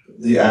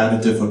the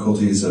added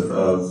difficulties of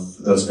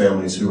those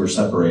families who were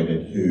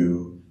separated,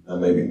 who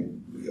maybe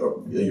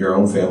your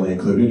own family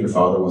included, your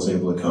father was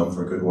able to come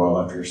for a good while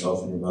after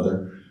yourself and your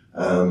mother.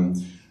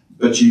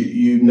 But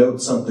you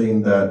note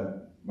something that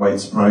might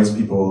surprise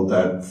people,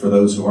 that for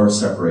those who are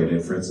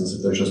separated, for instance,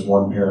 if there's just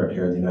one parent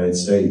here in the United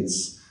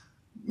States,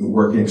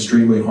 working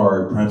extremely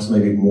hard, perhaps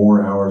maybe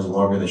more hours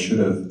longer than they should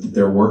have,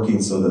 they're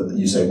working so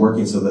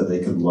that they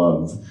could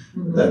love,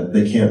 that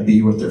they can't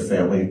be with their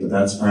family, but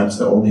that's perhaps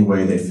the only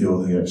way they feel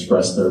they can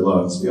express their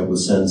love, to be able to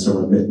send some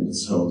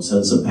remittance home,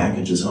 send some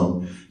packages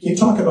home. Can you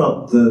talk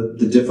about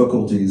the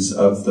difficulties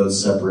of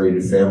those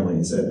separated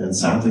families, and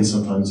sadly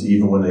sometimes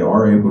even when they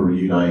are able to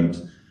reunite,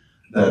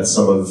 that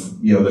some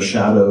of the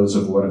shadows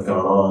of what have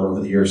gone on over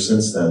the years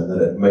since then,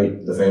 that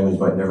the families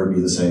might never be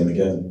the same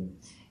again?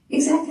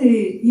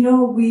 Exactly.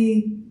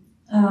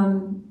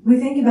 We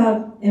think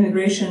about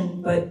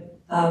immigration, but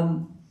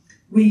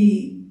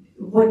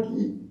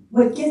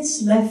what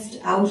gets left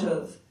out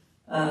of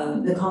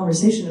the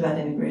conversation about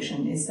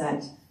immigration is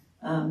that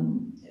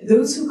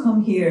those who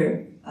come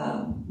here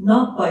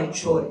not by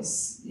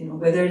choice,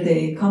 whether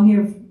they come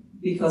here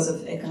because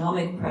of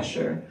economic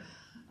pressure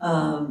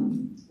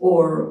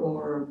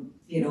or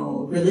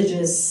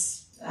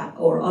religious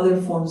or other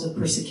forms of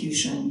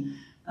persecution,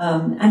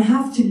 and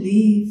have to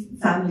leave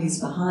families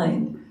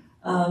behind,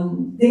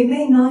 they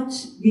may not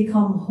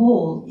become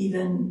whole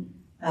even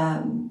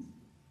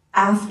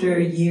after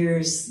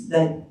years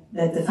that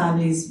the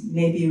families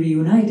may be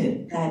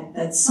reunited.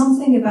 That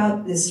something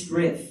about this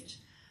rift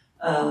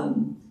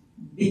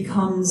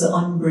becomes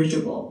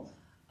unbridgeable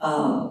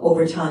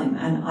over time,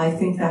 and I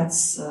think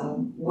that's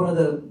one of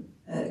the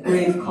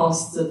grave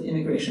costs of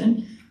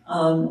immigration.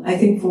 I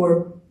think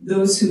for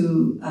those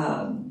who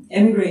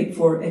emigrate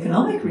for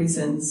economic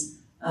reasons,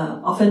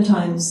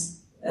 oftentimes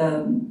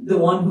the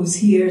one who's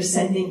here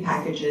sending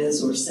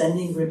packages or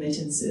sending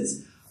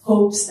remittances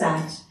hopes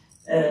that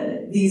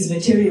these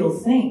material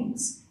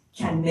things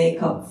can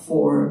make up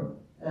for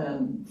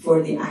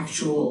the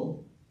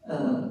actual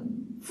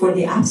for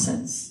the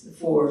absence,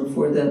 for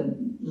the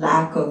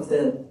lack of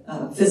the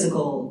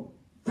physical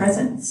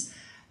presence,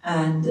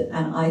 and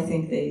I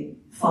think they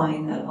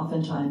find that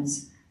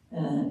oftentimes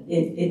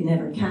it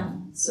never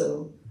can.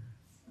 So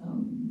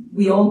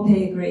we all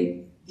pay a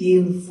great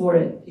deal for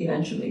it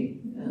eventually,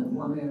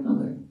 one way or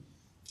another.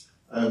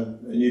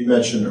 You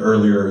mentioned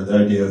earlier the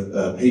idea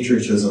of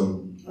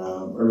patriotism.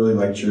 I really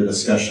liked your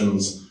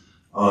discussions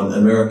on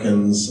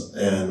Americans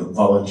and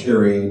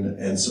volunteering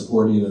and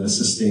supporting and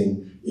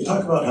assisting. You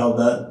talk about how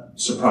that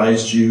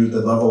surprised you,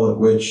 the level at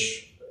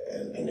which,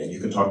 and you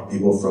could talk to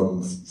people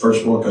from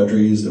first world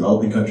countries,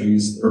 developing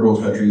countries, third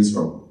world countries,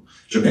 from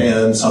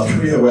Japan, South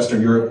Korea,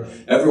 Western Europe.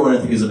 Everyone, I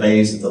think, is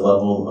amazed at the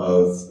level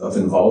of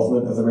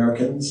involvement of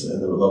Americans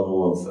and the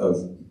level of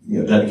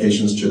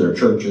dedications to their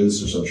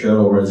churches or some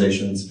charitable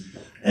organizations,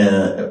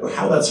 and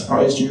how that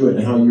surprised you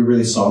and how you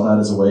really saw that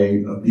as a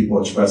way of people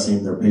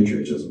expressing their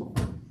patriotism.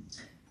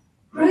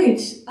 Right.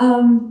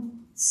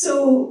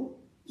 So,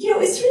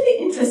 it's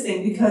really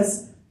interesting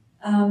because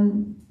I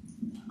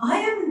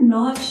am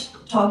not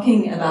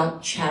talking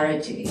about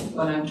charity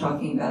when I'm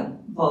talking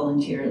about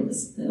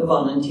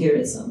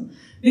volunteerism,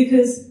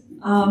 because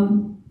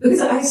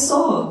I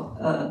saw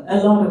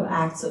a lot of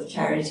acts of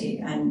charity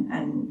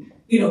and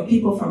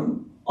people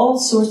from all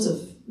sorts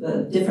of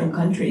different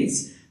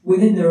countries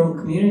within their own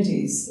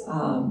communities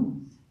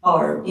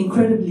are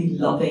incredibly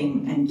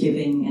loving and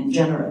giving and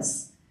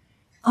generous.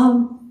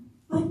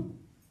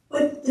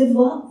 But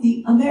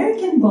the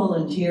American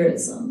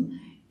volunteerism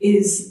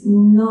is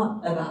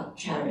not about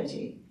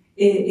charity.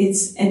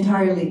 It's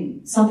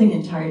something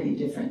entirely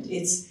different.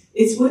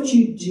 It's what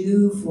you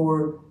do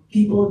for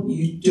people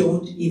you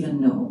don't even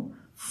know,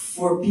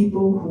 for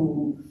people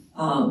who,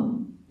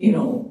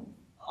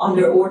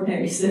 under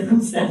ordinary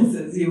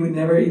circumstances you would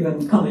never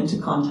even come into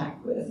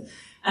contact with.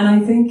 And I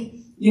think,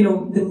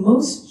 the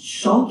most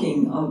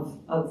shocking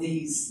of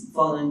these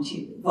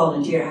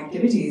volunteer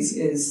activities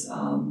is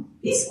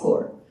Peace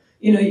Corps.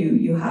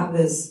 You have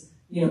this,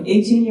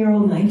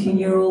 18-year-old,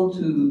 19-year-old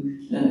who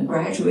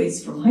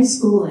graduates from high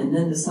school and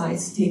then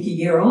decides to take a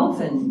year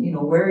off, and,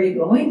 where are you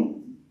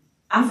going?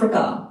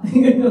 Africa,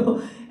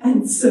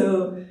 And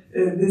so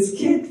this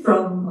kid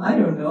from, I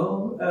don't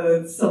know,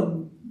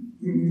 some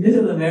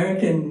middle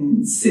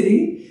American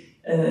city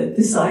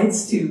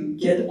decides to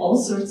get all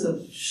sorts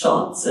of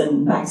shots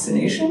and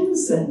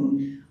vaccinations,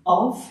 and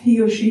off he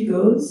or she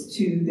goes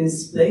to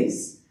this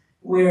place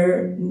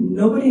where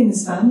nobody in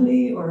his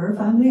family or her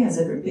family has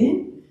ever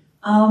been,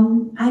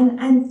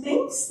 and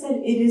thinks that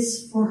it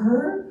is for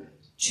her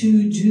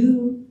to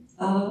do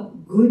a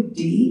good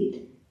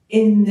deed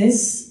in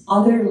this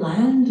other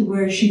land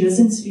where she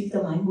doesn't speak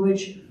the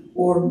language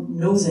or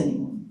knows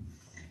anyone.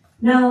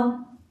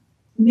 Now,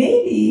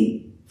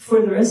 maybe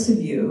for the rest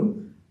of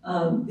you,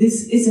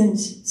 this isn't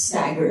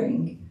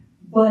staggering,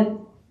 but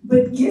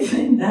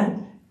given that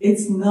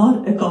it's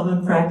not a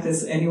common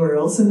practice anywhere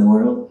else in the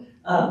world,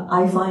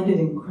 I find it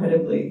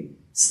incredibly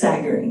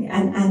staggering.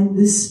 And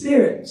the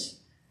spirit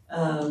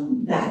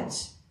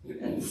that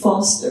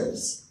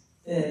fosters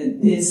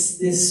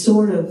this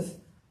sort of,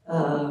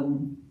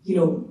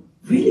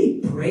 really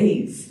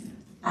brave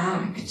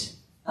act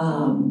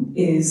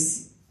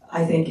is,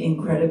 I think,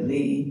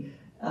 incredibly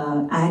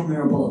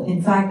admirable.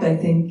 In fact, I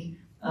think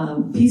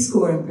Peace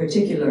Corps in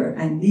particular,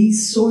 and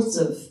these sorts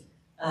of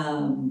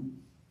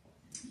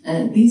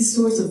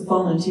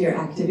volunteer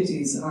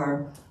activities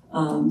are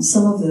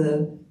some of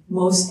the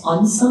most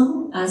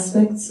unsung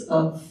aspects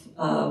of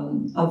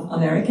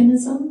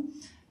Americanism,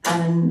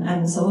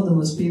 and some of the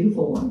most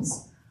beautiful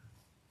ones.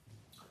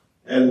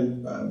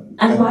 And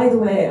by the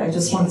way, I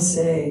just want to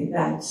say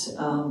that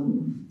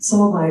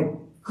some of my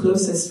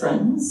closest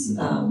friends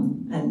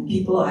and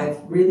people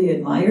I've really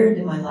admired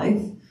in my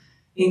life,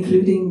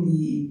 including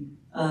the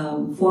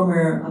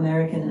former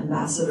American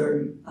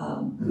ambassador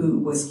who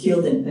was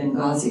killed in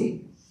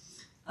Benghazi,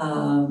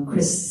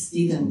 Chris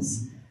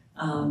Stevens,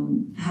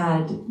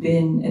 had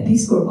been a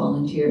Peace Corps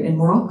volunteer in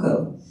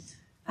Morocco,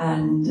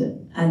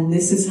 and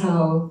this is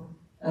how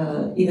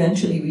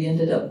eventually we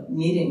ended up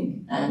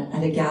meeting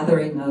at a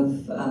gathering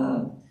of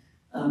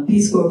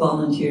Peace Corps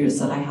volunteers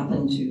that I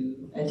happened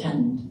to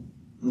attend.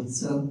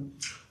 So,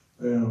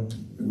 yeah,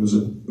 it was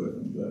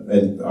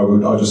and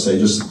I'll just say,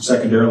 just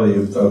secondarily,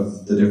 of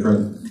the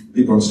different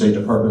people in the State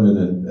Department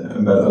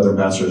and other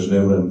ambassadors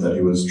knew him, that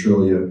he was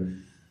truly a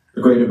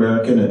great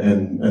American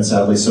and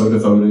sadly so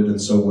devoted and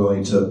so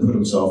willing to put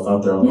himself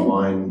out there on the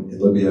line in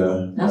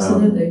Libya.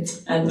 Absolutely.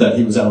 And that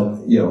he was out,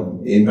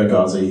 in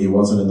Benghazi, he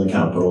wasn't in the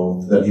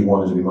capital, that he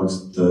wanted to be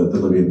amongst the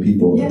Libyan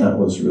people. Yeah. That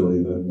was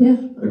really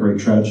a great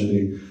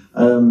tragedy.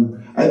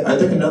 I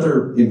think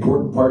another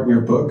important part in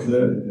your book,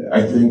 that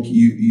I think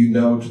you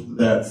note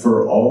that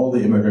for all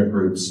the immigrant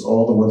groups,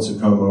 all the ones who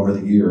come over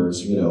the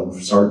years,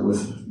 start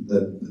with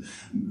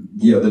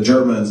the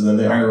Germans and then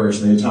the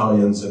Irish and the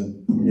Italians and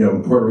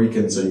Puerto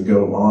Ricans, and you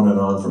go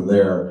on from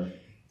there,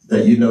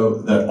 that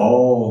that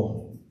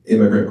all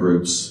immigrant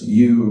groups,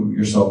 you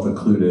yourself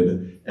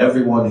included,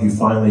 everyone who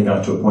finally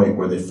got to a point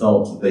where they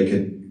felt they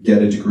could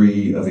get a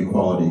degree of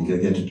equality,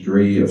 get a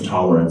degree of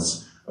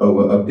tolerance,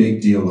 a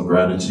big deal of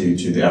gratitude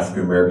to the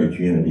African American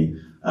community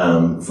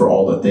for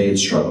all that they had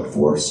struggled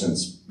for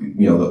since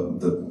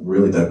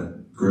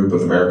the group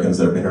of Americans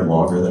that have been here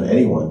longer than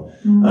anyone.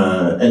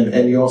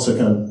 And you also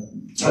kind of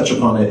touch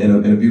upon it in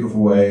a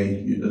beautiful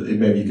way.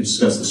 Maybe you could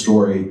discuss the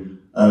story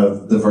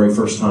of the very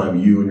first time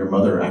you and your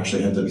mother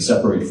actually had to be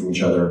separated from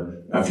each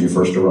other after you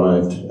first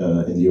arrived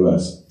in the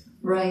U.S.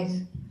 Right.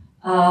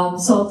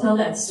 So I'll tell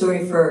that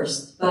story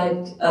first,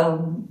 but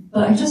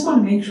I just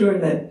want to make sure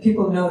that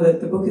people know that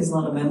the book is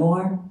not a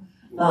memoir.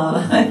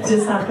 I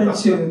just happened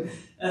to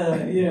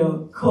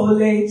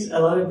collate a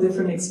lot of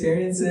different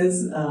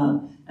experiences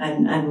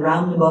and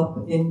round them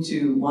up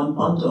into one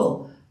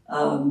bundle.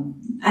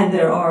 And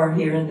there are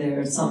here and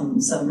there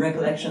some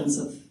recollections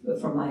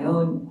from my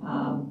own,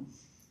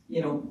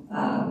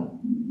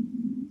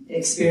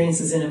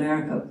 experiences in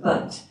America,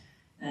 but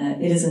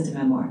it isn't a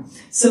memoir.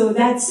 So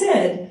that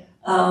said,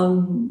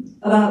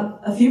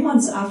 about a few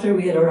months after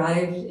we had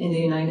arrived in the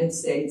United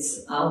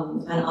States,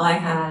 and I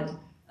had,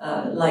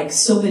 like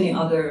so many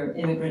other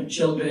immigrant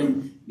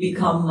children,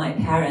 become my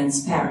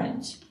parents'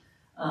 parent.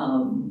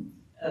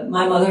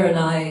 My mother and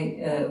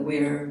I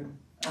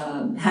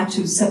had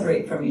to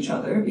separate from each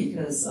other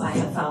because I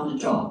had found a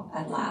job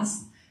at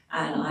last,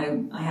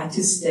 and I had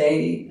to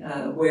stay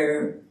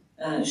where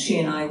she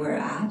and I were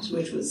at,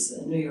 which was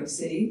New York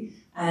City,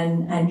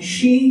 and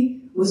she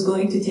was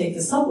going to take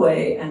the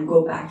subway and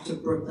go back to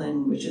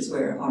Brooklyn, which is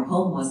where our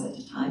home was at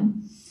the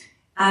time.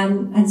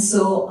 And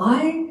so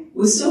I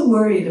was so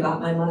worried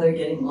about my mother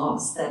getting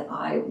lost that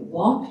I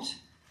walked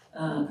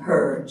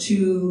her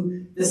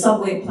to the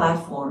subway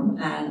platform,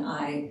 and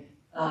I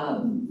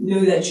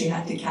knew that she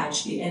had to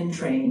catch the N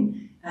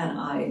train, and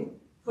I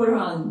put her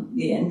on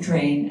the N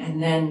train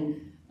and then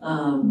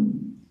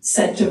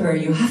said to her,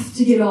 "You have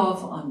to get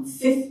off on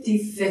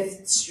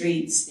 55th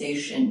Street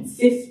station,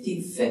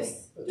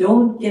 55th.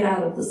 Don't get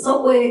out of the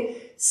subway,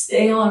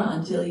 stay on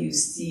until you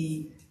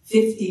see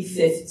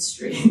 55th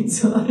Street."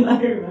 So I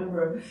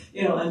remember,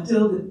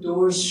 until the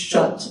doors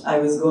shut, I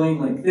was going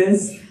like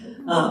this,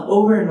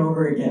 over and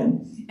over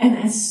again. And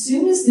as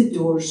soon as the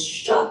doors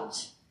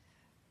shut,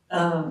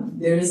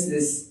 there's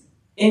this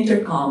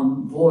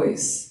intercom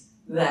voice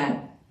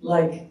that,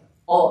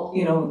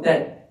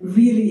 that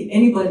really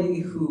anybody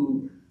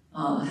who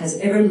has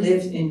ever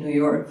lived in New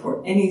York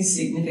for any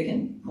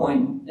significant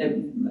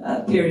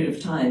period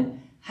of time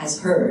has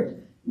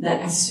heard,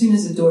 that as soon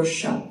as the door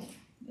shut,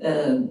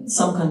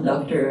 some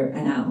conductor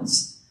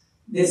announced,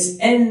 this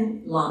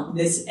N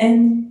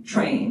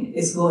train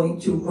is going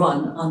to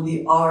run on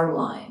the R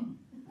line.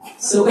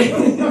 So,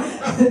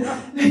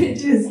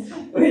 which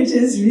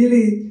is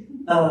really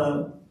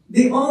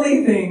the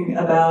only thing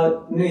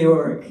about New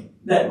York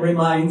that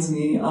reminds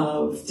me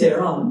of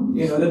Tehran,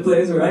 the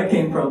place where I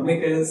came from,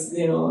 because,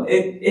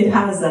 it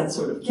has that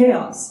sort of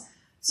chaos.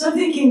 So I'm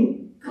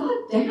thinking, God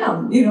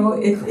damn,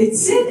 it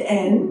said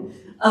N,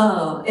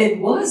 it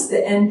was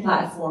the N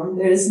platform.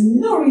 There's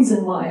no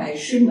reason why I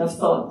shouldn't have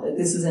thought that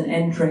this is an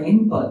N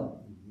train, but,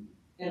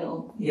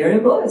 here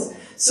it was.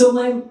 So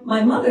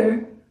my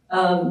mother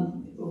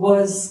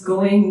was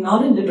going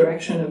not in the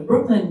direction of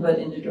Brooklyn, but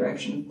in the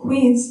direction of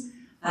Queens.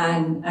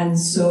 And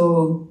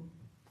so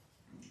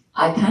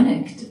I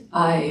panicked.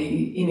 I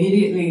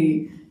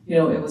immediately,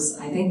 it was,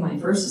 I think, my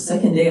first or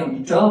second day on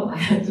the job, I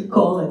had to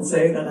call and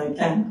say that I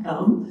can't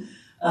come.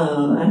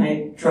 And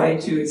I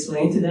tried to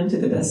explain to them to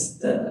the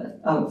best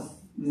of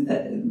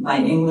my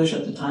English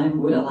at the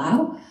time would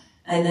allow.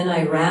 And then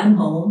I ran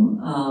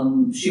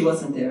home. She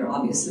wasn't there,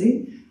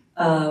 obviously.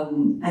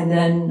 And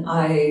then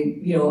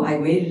I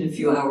waited a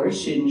few hours.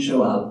 She didn't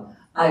show up.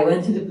 I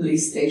went to the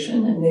police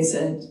station, and they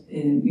said,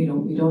 we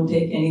don't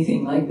take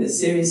anything like this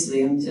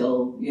seriously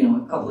until,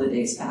 a couple of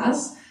days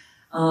pass.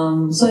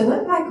 So I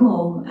went back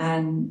home,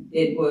 and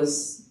it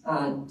was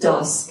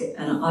dusk,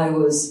 and I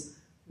was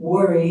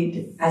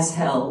worried as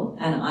hell,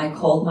 and I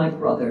called my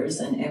brothers,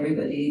 and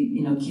everybody,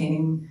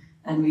 came,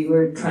 and we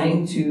were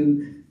trying to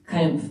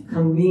kind of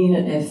convene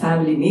a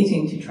family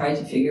meeting to try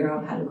to figure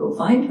out how to go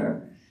find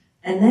her.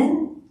 And then,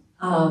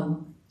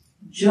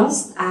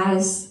 just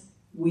as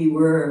we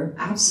were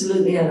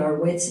absolutely at our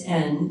wits'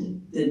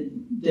 end,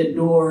 the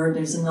door,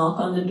 there's a knock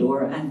on the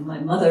door, and my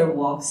mother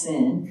walks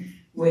in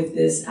with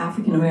this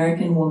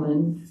African-American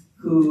woman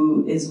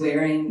who is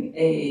wearing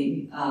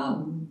a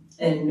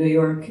New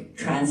York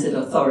Transit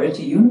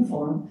Authority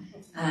uniform,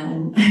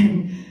 and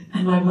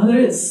my mother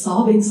is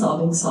sobbing,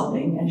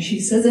 and she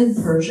says in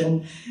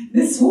Persian,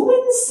 "This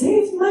woman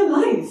saved my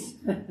life."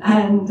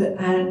 And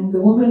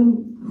the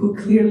woman, who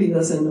clearly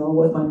doesn't know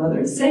what my mother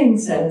is saying,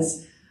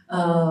 says,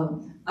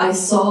 "I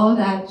saw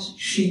that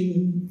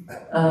she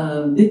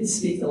didn't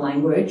speak the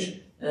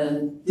language,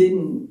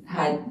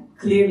 had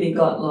clearly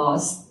got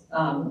lost.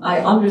 I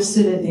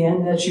understood at the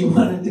end that she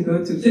wanted to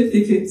go to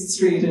 55th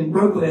Street in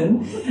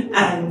Brooklyn,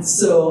 and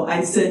so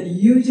I said,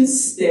 you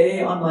just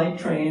stay on my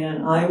train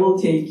and I will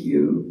take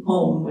you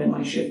home when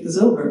my shift is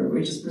over,"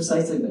 which is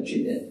precisely what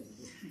she did.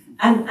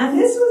 And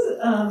this was,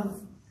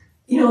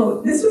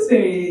 this was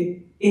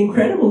very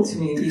incredible to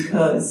me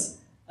because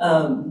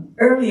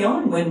early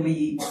on when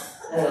we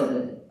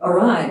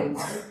arrived,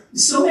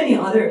 so many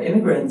other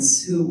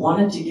immigrants who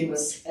wanted to give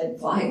us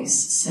advice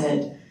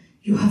said,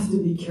 "You have to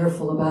be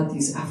careful about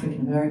these African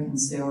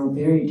Americans. They are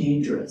very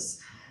dangerous."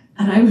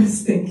 And I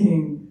was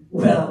thinking,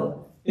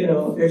 well,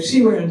 if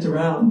she weren't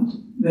around,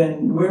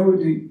 then where would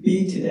we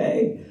be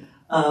today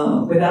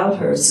without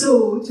her?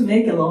 So to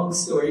make a long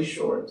story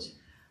short,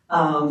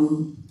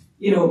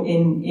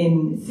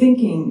 in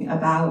thinking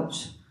about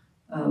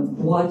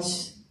what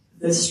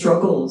the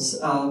struggles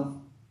of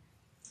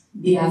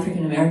the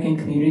African American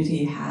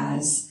community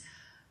has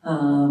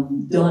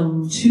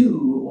done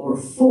to or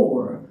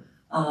for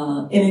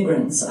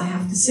immigrants, I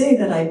have to say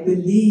that I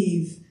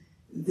believe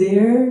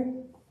their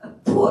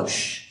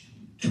push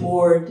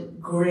toward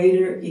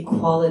greater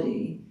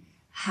equality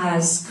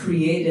has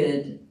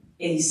created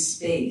a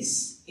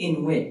space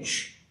in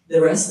which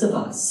the rest of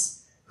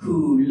us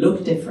who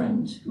look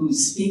different, who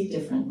speak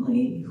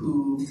differently,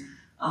 who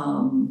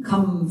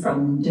come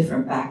from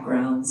different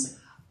backgrounds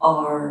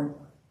are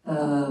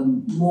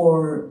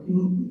more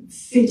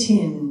fit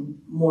in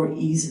more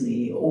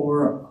easily,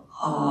 or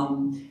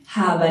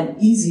have an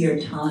easier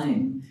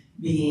time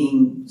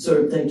being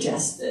sort of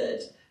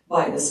digested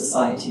by the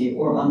society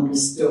or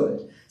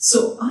understood.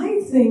 So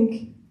I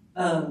think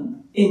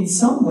in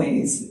some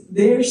ways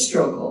their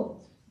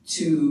struggle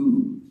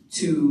to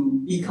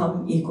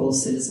become equal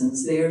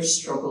citizens, their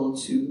struggle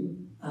to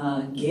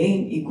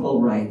gain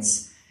equal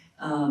rights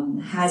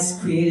has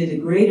created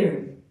a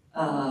greater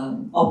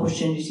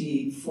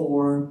opportunity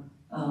for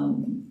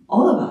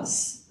all of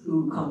us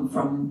who come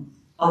from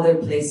other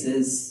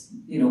places,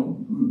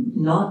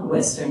 not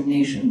Western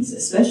nations,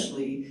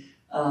 especially,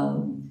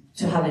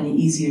 to have an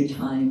easier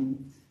time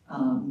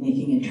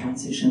making a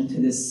transition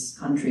to this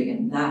country.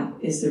 And that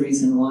is the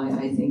reason why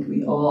I think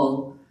we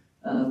all,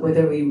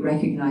 whether we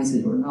recognize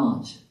it or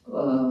not,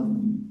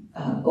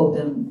 owe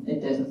them a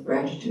debt of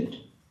gratitude.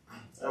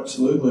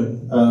 Absolutely.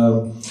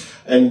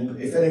 And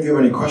if any of you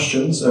have any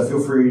questions,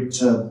 feel free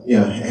to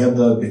hand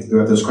if you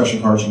have those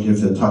question cards, you can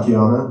give to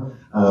Tatiana,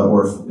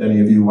 or if any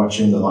of you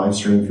watching the live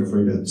stream, feel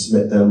free to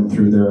submit them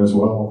through there as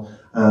well.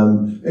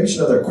 Maybe just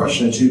another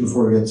question or two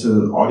before we get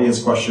to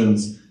audience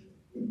questions.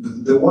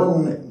 The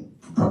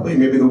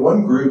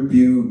one group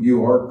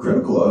you are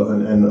critical of,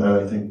 and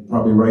I think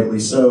probably rightly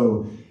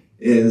so,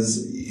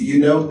 is you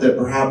note that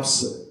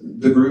perhaps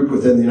the group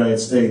within the United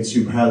States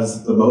who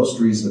has the most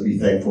reason to be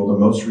thankful, the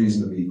most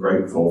reason to be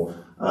grateful,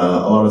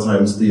 a lot of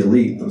times the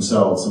elite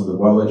themselves, some of the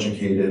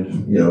well-educated,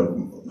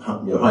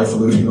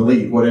 highfalutin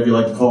elite, whatever you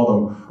like to call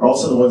them, are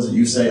also the ones that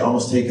you say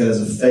almost take it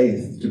as a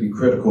faith to be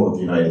critical of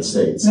the United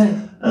States. Right.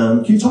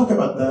 Can you talk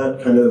about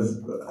that kind of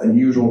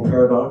unusual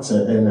paradox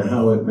and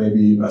how it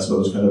maybe, I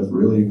suppose, kind of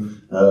really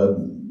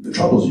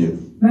troubles you?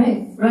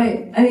 Right.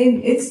 I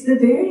mean, it's the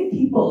very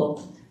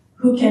people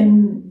who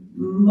can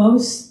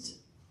most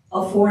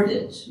afford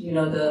it.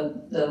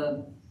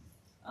 The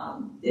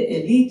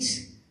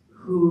elite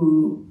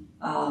who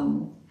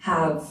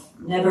have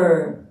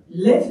never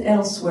lived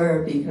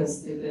elsewhere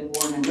because they've been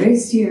born and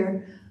raised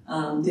here,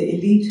 the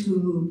elite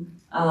who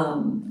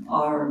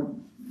are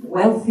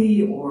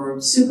wealthy or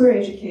super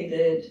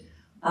educated,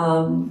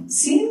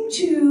 seem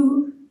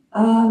to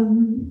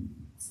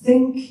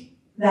think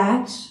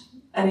that,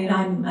 I mean,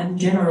 I'm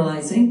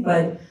generalizing,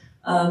 but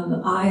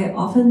I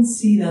often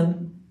see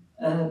them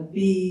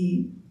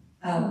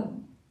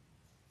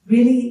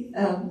really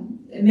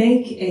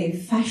make a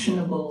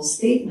fashionable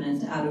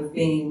statement out of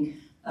being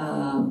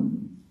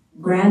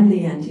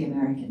grandly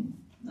anti-American,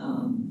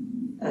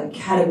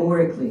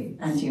 categorically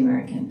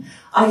anti-American.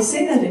 I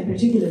say that in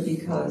particular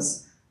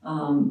because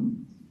a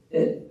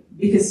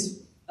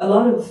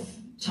lot of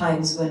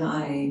times when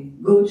I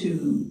go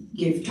to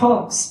give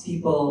talks,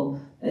 people,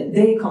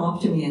 they come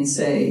up to me and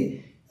say,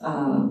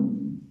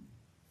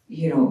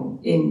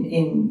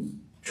 in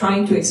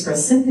trying to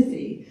express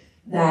sympathy,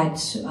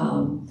 that,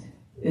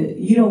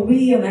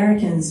 we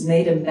Americans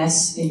made a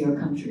mess in your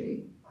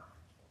country.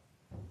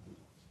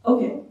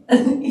 Okay. I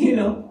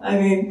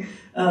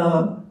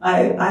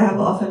have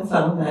often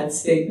found that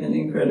statement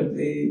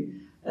incredibly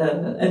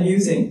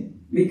amusing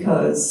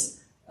because,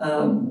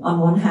 on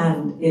one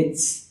hand,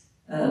 it's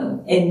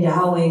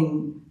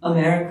endowing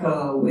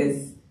America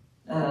with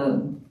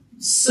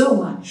so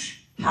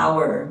much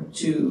power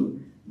to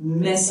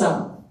mess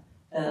up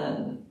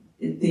an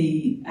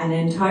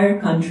entire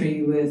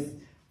country with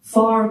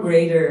far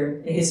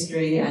greater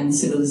history and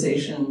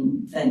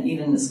civilization than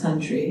even this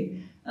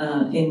country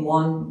in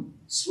one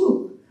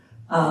swoop.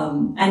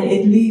 And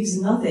it leaves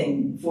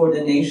nothing for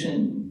the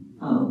nation,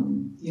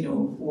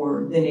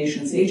 for the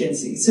nation's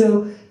agency.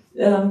 So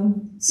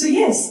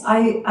yes,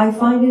 I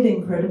find it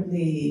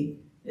incredibly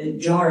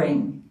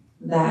jarring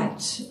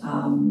that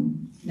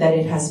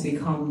it has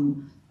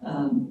become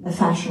a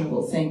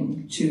fashionable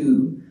thing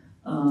to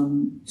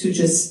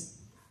just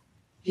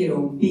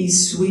be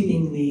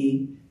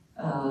sweepingly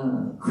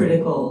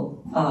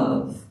critical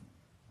of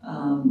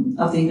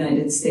the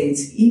United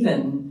States,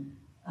 even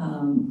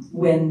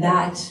when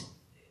that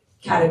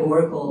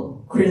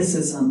categorical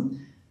criticism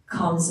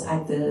comes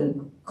at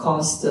the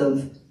cost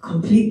of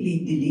completely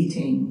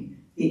deleting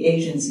the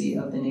agency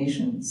of the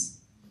nations.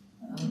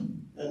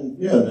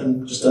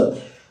 And just a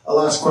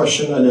last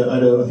question. I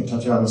think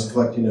Tatiana's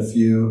collecting a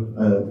few,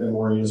 and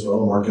Maureen as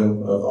well,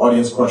 Marco, of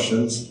audience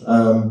questions.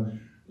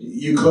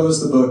 You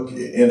close the book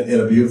in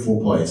a beautiful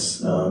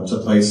place. It's a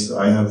place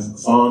I have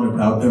fond and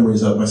proud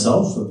memories of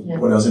myself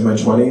when I was in my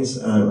 20s,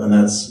 and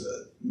that's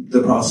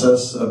the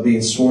process of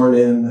being sworn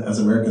in as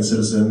an American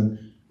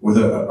citizen with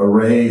an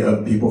array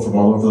of people from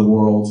all over the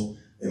world.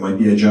 It might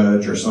be a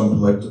judge or some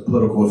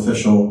political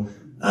official.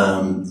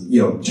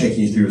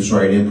 taking you through this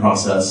writing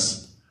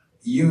process.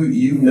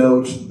 You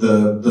note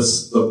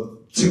the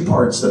two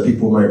parts that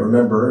people might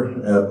remember.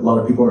 A lot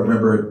of people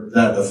remember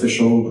that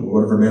official,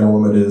 whatever man or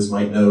woman it is,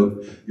 might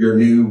note your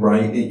new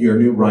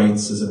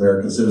rights as an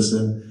American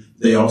citizen.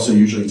 They also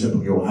usually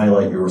typically will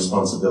highlight your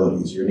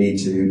responsibilities. Your need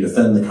to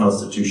defend the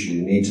Constitution.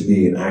 You need to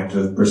be an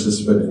active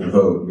participant in the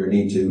vote. Your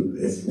need to,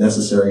 if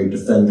necessary,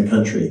 defend the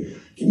country.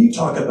 Can you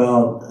talk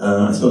about,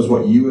 I suppose,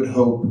 what you would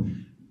hope,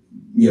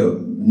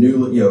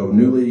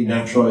 newly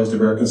naturalized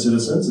American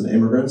citizens and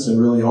immigrants and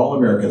really all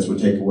Americans would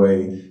take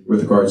away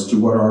with regards to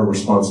what are our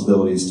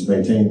responsibilities to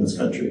maintain this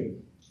country?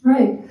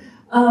 Right.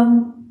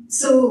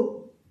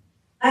 So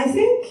I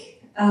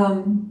think,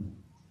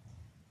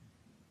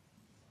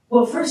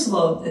 well, first of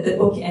all, the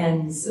book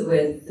ends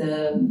with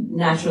the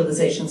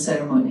naturalization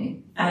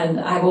ceremony.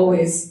 And I've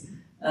always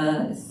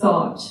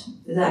thought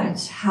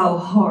that how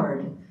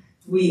hard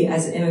we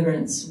as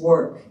immigrants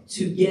work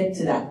to get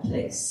to that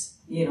place.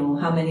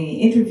 How many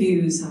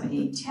interviews, how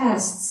many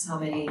tests, how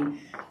many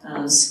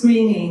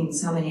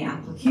screenings, how many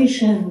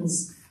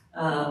applications,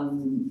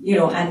 and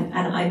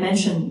I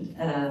mentioned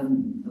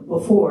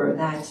before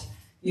that,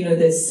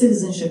 the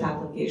citizenship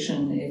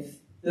application,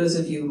 if those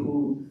of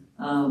you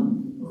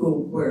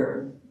who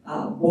were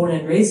born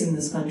and raised in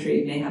this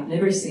country may have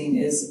never seen,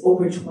 is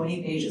over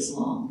 20 pages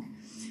long.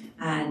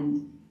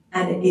 And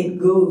it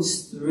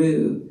goes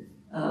through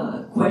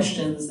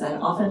questions that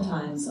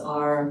oftentimes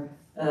are,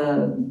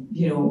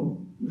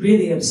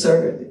 really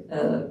absurd,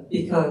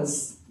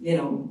 because,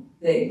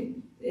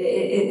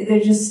 they're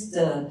just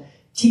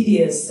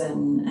tedious,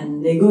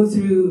 and they go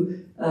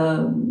through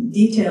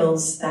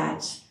details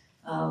that,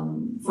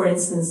 for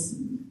instance,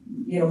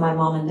 my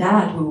mom and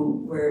dad,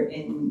 who were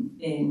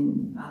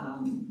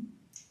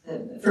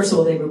first of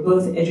all, they were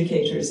both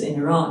educators in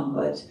Iran,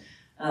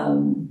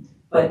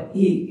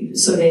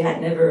 so they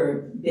had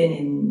never been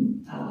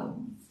in,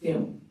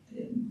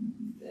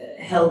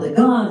 held a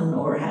gun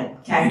or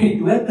had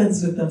carried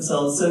weapons with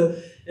themselves. So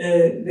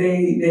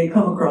they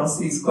come across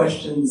these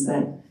questions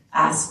that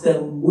ask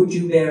them, would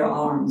you bear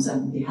arms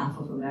on behalf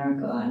of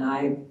America? And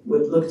I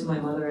would look to my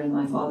mother and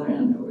my father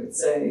and I would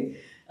say,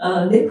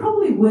 they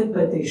probably would,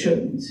 but they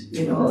shouldn't.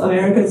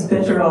 America's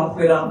better off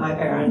without my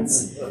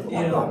parents,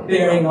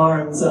 bearing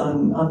arms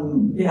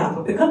on behalf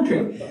of the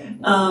country.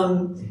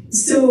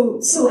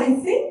 So I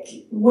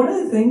think one of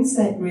the things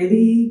that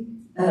really,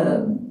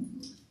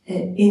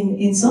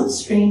 in some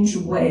strange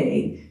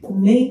way,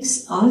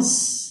 makes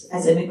us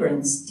as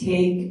immigrants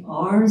take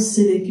our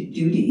civic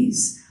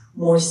duties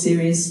more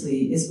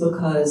seriously is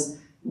because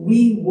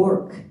we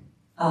work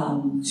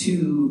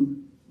to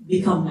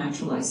become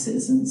naturalized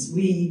citizens.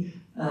 We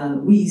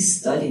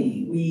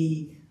study.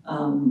 We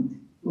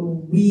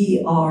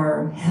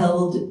are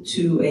held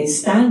to a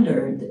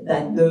standard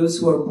that those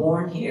who are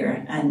born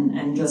here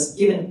and just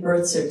given a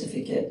birth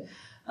certificate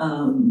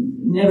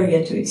never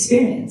get to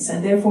experience.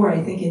 And therefore,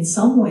 I think in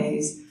some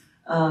ways,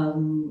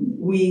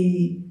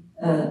 we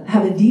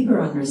have a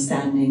deeper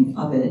understanding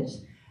of it.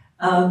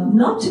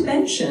 Not to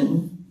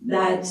mention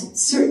that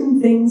certain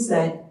things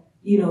that,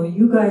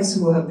 you guys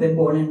who have been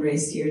born and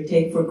raised here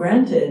take for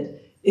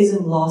granted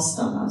isn't lost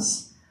on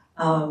us.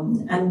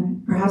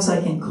 And perhaps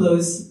I can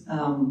close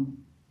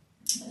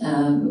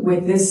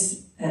with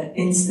this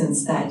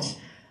instance that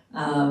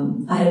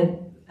I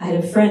had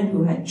a friend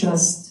who had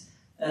just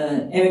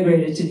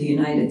emigrated to the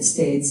United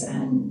States,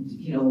 and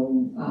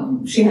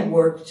she had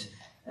worked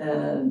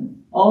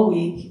all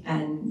week,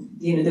 and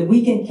the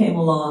weekend came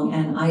along,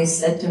 and I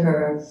said to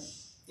her,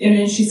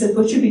 and she said,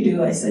 "What should we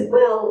do?" I said,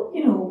 "Well,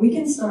 we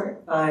can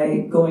start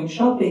by going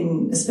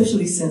shopping,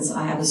 especially since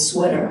I have a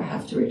sweater I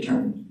have to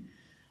return."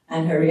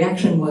 And her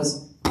reaction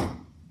was,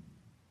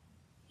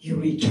 "You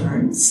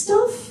return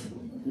stuff?"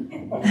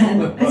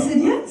 And I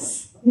said,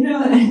 "Yes."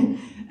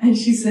 And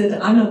she said,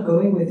 "I'm not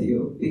going with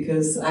you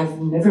because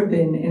I've never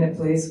been in a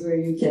place where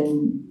you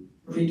can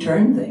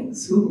return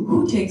things.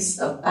 Who takes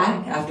stuff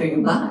back after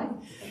you buy?"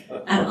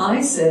 And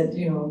I said,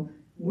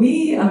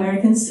 we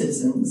American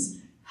citizens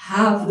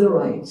have the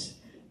right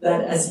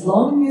that as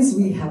long as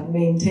we have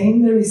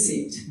maintained the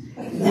receipt,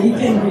 we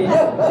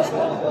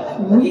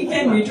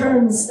can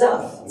return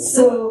stuff.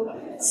 So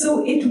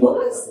it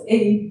was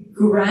a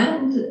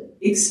grand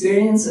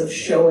experience of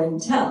show and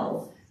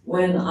tell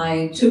when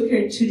I took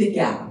her to the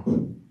Gap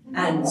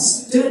and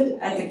stood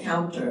at the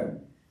counter,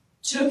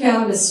 took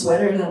out a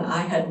sweater that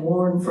I had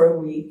worn for a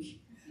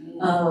week,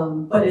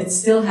 but it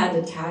still had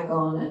a tag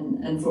on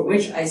and for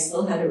which I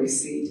still had a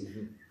receipt,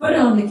 put it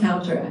on the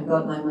counter and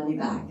got my money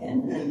back,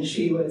 and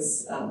she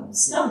was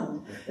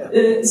stunned.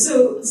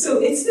 So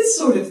it's this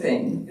sort of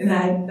thing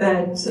that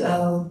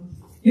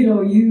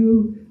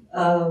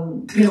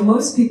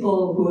most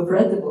people who have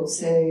read the book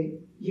say,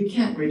 you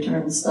can't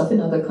return stuff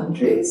in other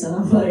countries, and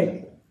I'm like,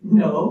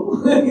 no,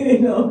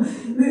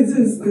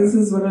 this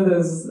is one of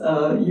those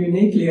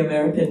uniquely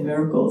American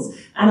miracles,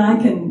 and I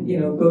can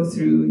go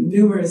through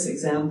numerous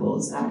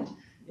examples that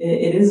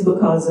it is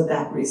because of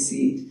that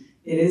receipt,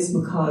 it is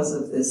because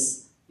of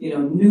this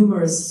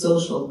numerous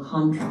social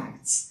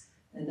contracts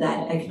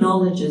that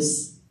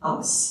acknowledges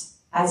us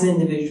as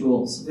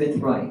individuals with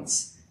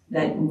rights,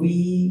 that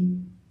we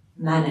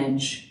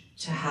manage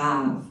to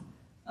have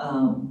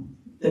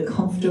the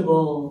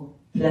comfortable,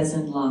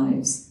 pleasant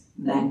lives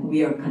that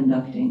we are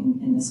conducting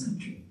in this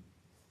country.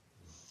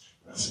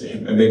 I see.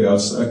 And maybe I'll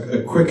just,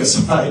 a quick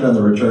aside on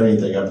the returning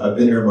thing. I've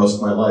been here most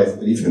of my life,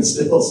 but even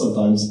still,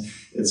 sometimes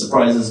it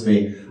surprises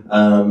me.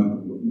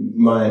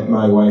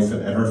 My wife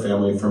and her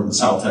family from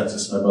South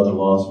Texas, my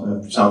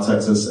brother-in-law from South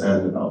Texas,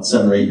 and about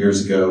 7 or 8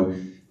 years ago,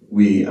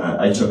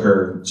 I took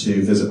her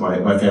to visit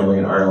my family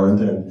in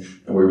Ireland, and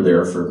we were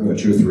there for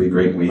 2 or 3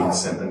 great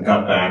weeks, and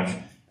got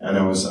back, and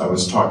I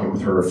was talking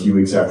with her a few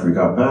weeks after we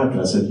got back,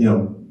 and I said,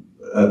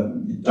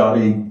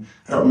 Dottie,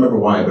 I don't remember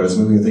why, but I was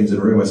moving things in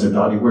the room. I said,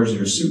 Dottie, where's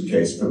your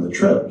suitcase from the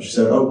trip? She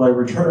said, oh, I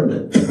returned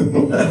it.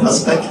 I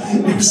was like,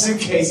 your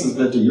suitcase has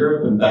been to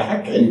Europe and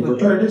back, and you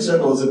returned it? She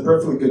said, well, it's in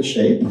perfectly good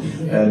shape.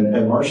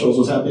 And Marshall's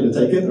was happy to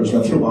take it. There's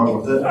nothing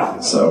wrong with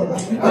it. So,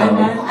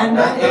 and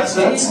that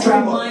exchange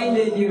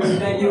reminded you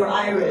that you're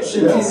Irish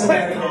and she's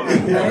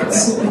American, right?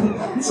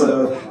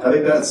 So I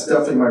think that's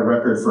definitely my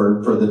record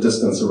for the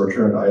distance a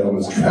returned item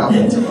has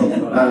traveled.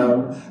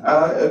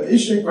 An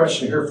interesting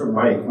question here from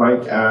Mike.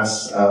 Mike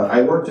asks,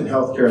 I worked in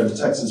healthcare in the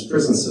Texas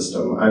prison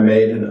system. I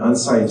made an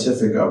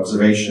unscientific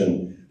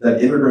observation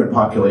that immigrant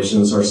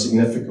populations are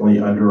significantly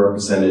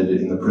underrepresented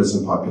in the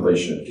prison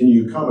population. Can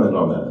you comment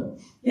on that?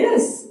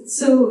 Yes.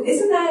 So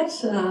isn't that,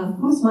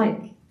 who's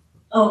Mike?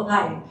 Oh,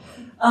 hi.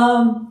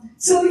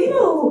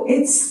 So,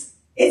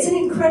 it's an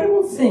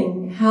incredible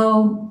thing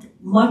how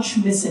much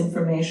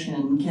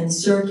misinformation can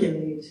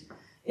circulate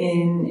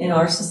in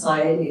our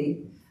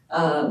society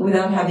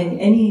without having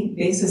any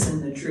basis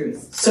in the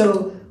truth.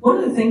 So one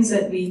of the things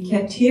that we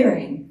kept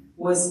hearing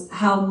was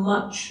how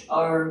much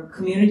our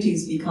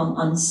communities become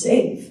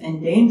unsafe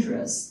and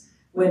dangerous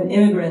when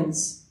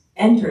immigrants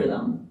enter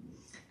them.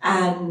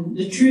 And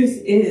the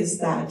truth is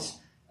that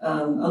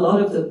a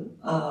lot of the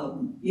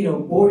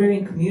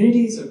bordering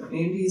communities or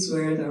communities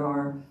where there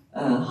are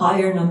a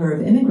higher number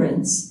of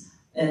immigrants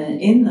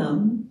in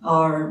them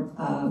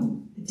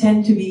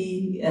tend to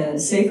be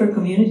safer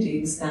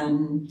communities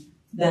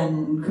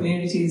than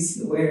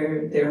communities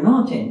where they're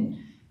not in.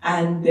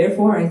 And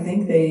therefore, I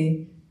think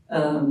they,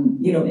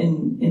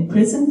 in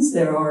prisons,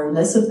 there are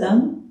less of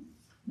them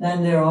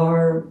than there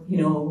are,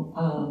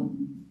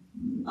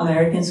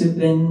 Americans who've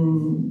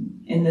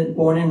been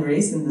born and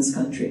raised in this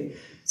country.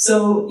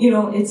 So,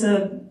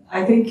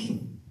 I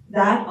think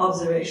that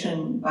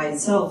observation by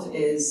itself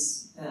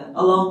is,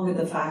 along with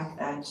the fact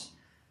that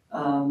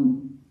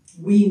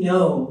we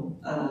know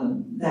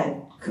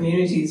that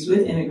communities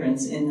with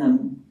immigrants in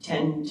them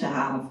tend to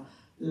have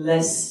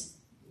less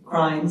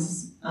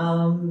crimes.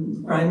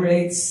 Crime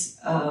rates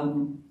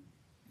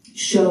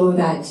show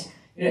that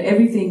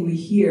everything we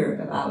hear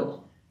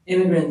about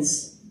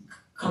immigrants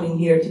coming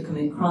here to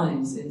commit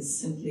crimes is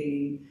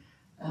simply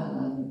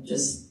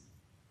just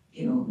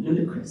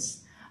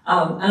ludicrous.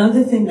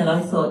 Another thing that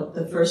I thought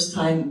the first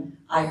time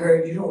I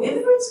heard,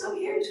 immigrants come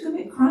here to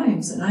commit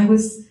crimes, and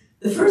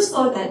the first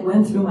thought that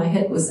went through my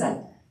head was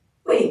that,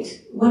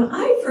 wait, when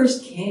I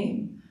first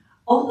came,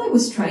 all I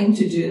was trying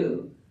to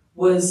do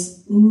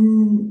was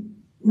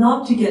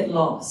not to get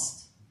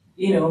lost,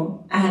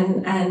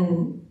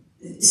 and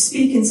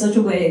speak in such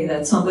a way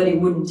that somebody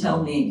wouldn't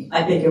tell me,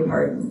 I beg your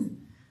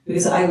pardon.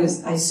 Because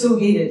I so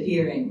hated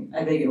hearing,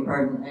 I beg your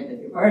pardon, I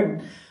beg your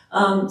pardon.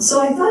 So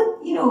I thought,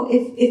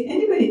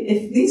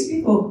 if these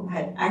people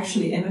had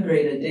actually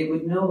immigrated, they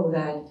would know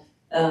that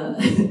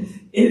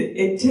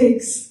it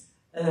takes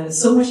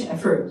so much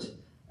effort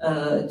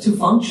to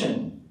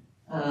function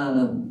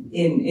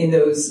in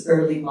those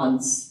early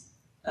months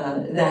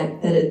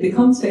that it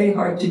becomes very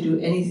hard to do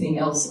anything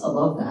else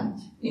above that,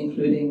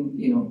 including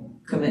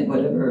commit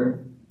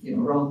whatever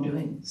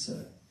wrongdoing. So.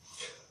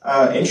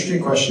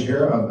 Interesting question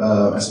here.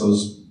 I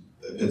suppose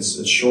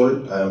it's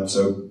short,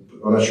 so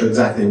I'm not sure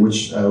exactly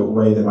which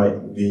way they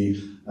might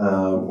be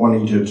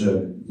wanting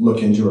to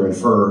look into or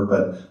infer,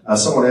 but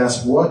someone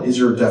asked, what is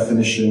your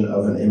definition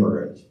of an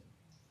immigrant?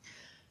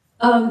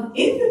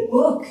 In the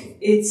book,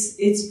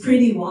 it's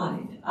pretty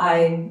wide.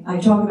 I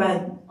talk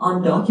about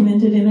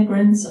undocumented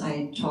immigrants.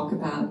 I talk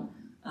about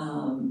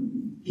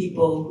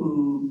people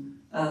who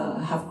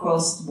have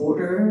crossed the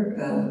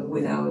border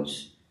without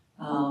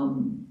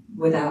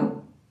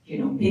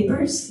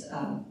papers,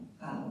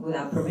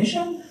 without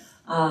permission.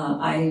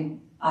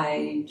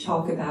 I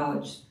talk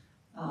about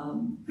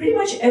pretty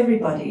much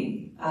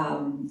everybody.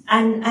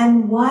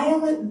 And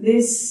while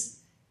this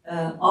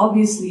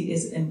obviously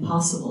is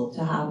impossible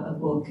to have a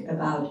book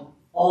about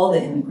all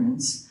the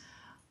immigrants,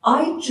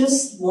 I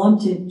just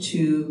wanted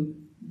to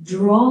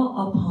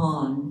draw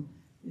upon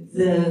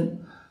the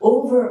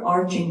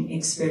overarching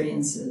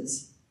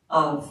experiences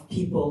of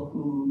people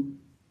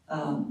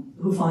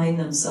who find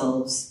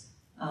themselves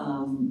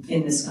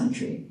in this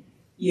country.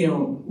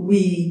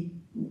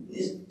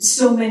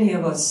 So many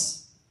of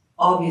us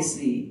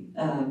obviously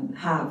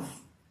have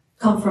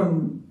come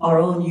from our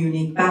own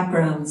unique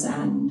backgrounds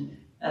and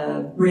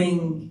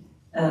bring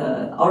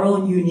our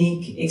own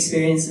unique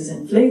experiences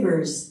and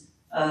flavors,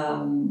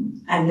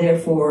 and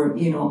therefore,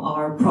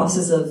 our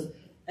process of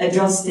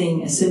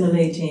adjusting,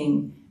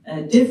 assimilating,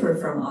 differ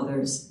from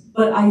others.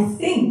 But I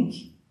think,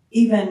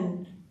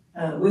 even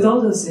with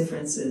all those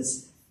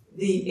differences,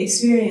 the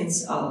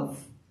experience of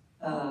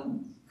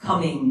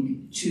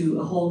coming to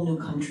a whole new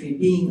country,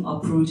 being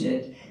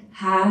uprooted,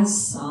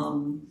 has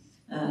some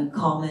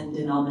common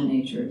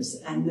denominators.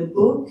 And the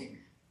book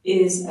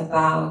is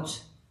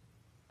about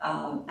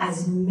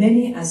as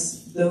many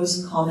as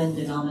those common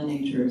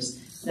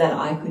denominators that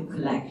I could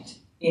collect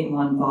in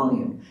one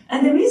volume.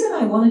 And the reason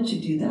I wanted to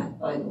do that,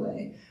 by the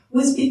way,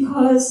 was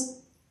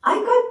because I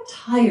got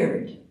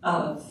tired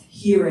of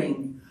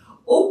hearing,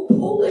 oh,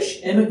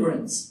 Polish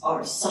immigrants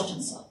are such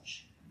and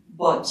such,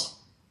 but,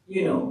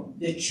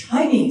 the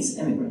Chinese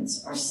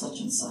immigrants are such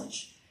and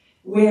such,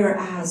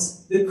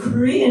 whereas the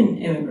Korean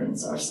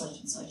immigrants are such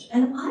and such.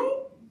 And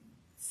I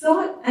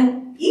thought,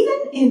 and even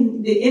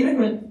in the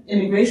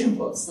immigration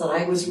books that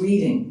I was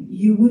reading,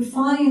 you would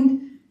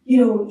find,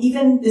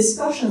 even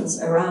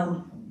discussions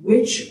around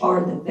which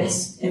are the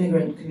best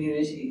immigrant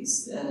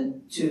communities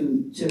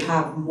to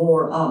have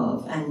more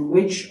of, and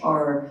which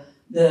are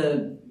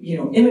the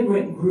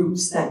immigrant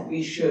groups that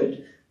we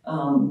should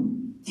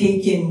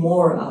take in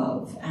more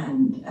of.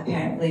 And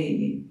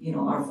apparently,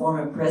 our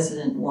former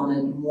president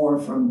wanted more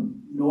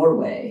from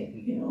Norway,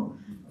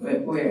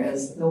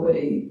 whereas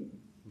nobody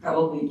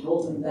probably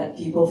told him that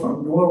people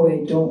from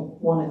Norway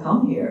don't want to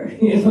come here.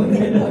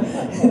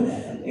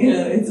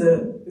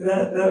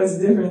 That was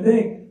a different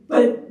thing.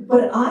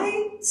 But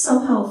I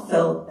somehow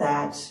felt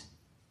that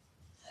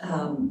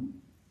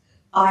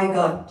I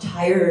got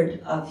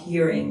tired of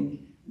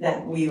hearing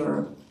that we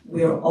are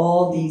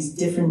all these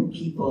different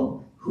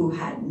people who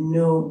had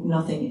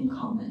nothing in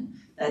common,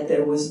 that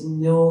there was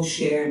no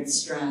shared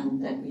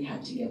strand that we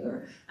had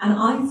together. And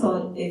I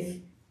thought,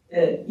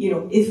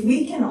 if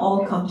we can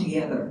all come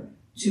together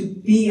to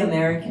be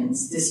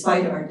Americans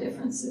despite our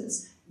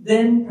differences,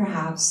 then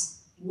perhaps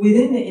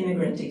within the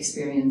immigrant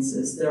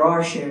experiences, there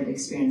are shared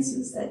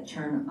experiences that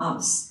turn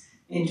us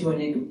into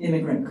an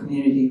immigrant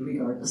community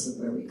regardless of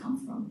where we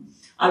come from.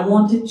 I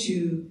wanted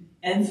to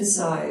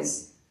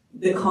emphasize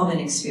the common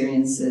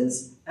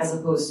experiences as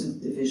opposed to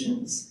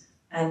divisions.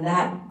 And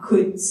that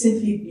could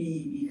simply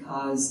be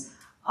because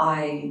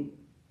I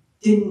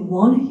didn't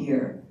want to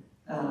hear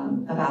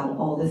about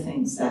all the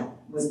things that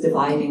was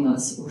dividing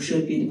us or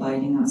should be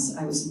dividing us.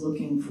 I was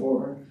looking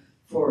for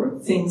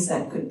things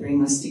that could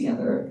bring us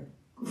together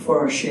for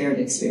our shared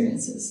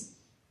experiences.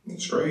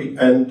 That's great.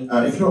 And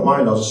if you don't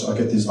mind, I'll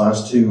get these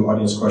last two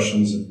audience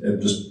questions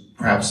and just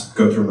perhaps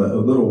go through them a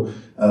little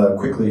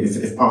quickly,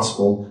 if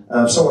possible.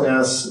 Someone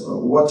asks,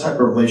 what type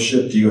of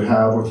relationship do you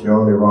have with your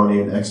own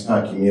Iranian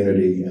expat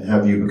community, and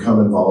have you become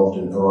involved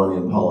in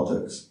Iranian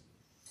politics?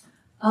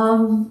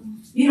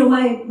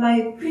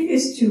 My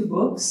previous two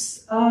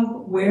books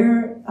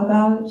were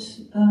about,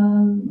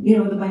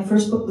 my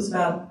first book was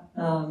about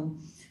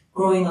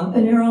growing up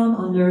in Iran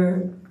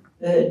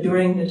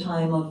during the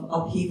time of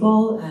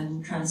upheaval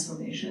and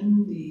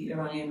transformation, the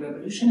Iranian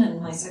Revolution, and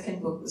my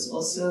second book was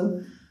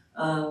also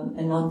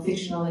a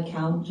non-fictional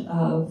account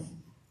of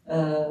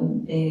a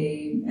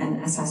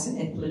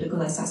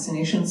political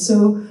assassination.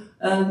 So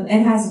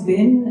it has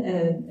been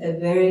a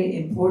very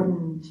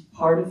important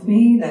part of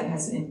me that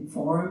has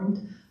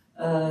informed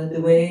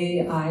the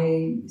way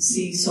I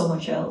see so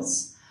much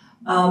else.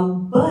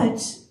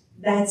 But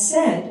that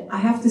said, I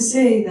have to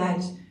say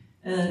that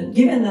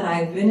given that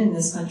I've been in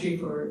this country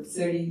for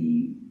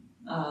 30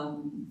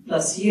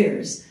 plus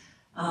years,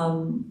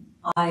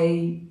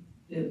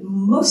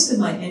 most of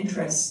my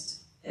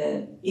interest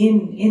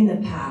in the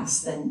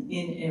past and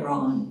in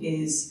Iran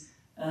is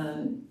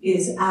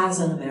as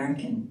an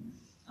American.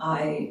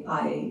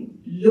 I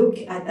look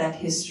at that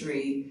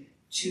history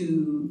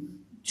to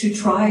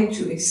try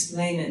to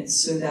explain it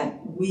so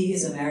that we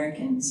as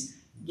Americans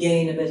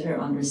gain a better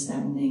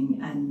understanding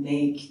and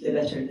make the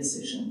better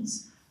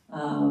decisions.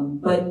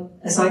 But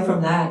aside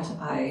from that,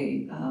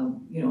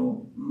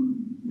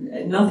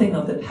 nothing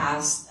of the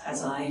past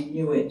as I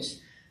knew it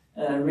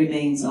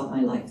remains of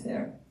my life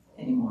there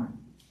anymore.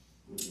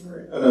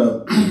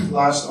 And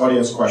last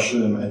audience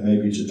question, and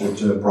maybe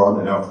to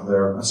broaden it out from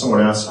there. Someone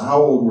asked, how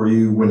old were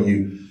you when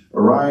you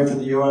arrived in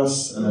the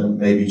U.S.? And then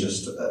maybe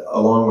just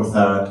along with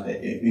that,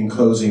 in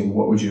closing,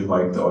 what would you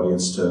like the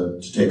audience to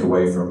take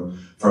away from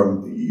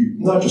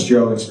not just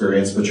your own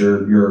experience, but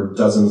your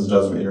dozens and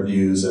dozens of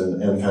interviews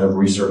and kind of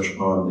research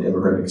on the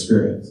immigrant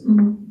experience?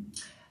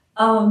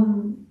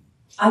 Mm-hmm.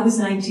 I was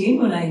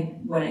 19 when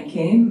I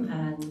came,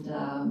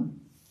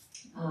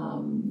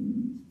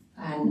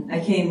 and I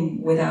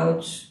came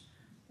without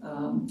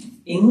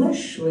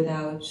English,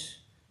 I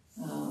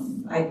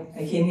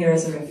came here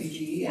as a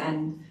refugee,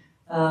 and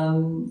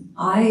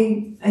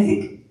I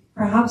think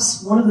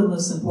perhaps one of the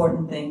most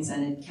important things,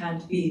 and it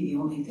can't be the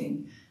only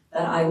thing,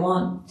 that I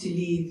want to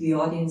leave the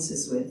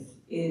audiences with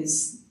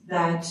is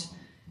that,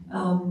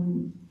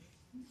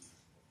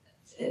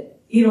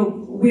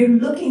 we're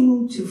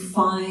looking to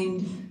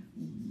find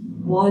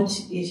what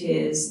it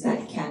is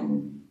that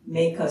can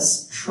make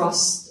us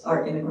trust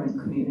our immigrant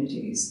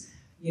communities.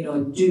 You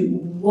know,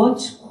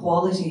 what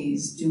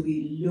qualities do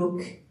we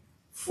look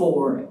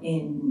for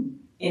in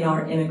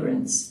our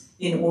immigrants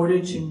in order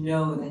to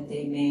know that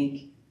they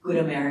make good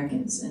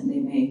Americans and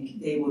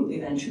they will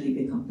eventually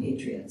become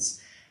patriots?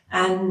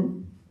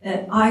 And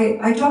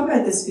I talk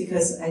about this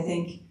because I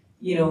think,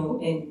 you know,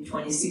 in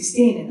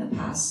 2016, in the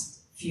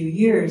past few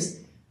years,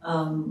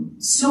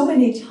 so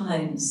many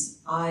times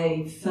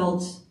I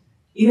felt,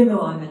 even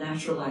though I'm a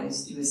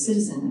naturalized US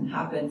citizen and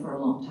have been for a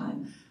long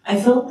time, I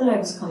felt that I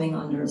was coming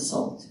under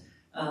assault.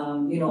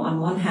 You know, on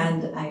one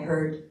hand, I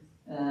heard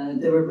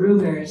there were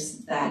rumors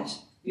that,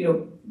 you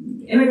know,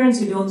 immigrants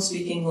who don't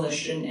speak English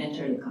shouldn't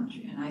enter the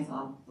country. And I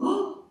thought,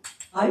 oh,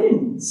 I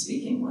didn't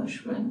speak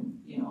English when,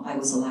 you know, I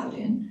was allowed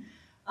in.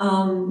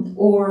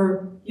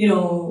 Or, you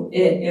know,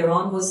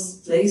 Iran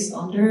was placed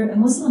under a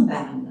Muslim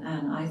ban.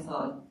 And I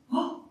thought,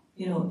 oh,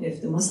 you know,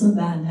 if the Muslim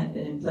ban had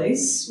been in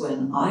place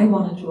when I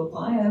wanted to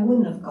apply, I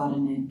wouldn't have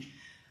gotten in.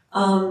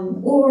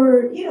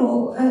 Or, you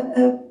know,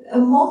 a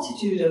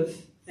multitude of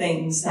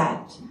things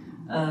that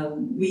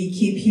we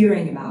keep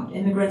hearing about.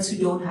 Immigrants who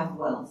don't have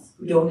wealth,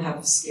 who don't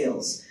have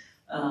skills,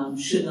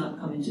 should not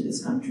come into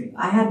this country.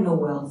 I had no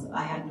wealth,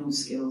 I had no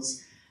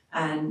skills,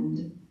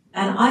 and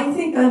I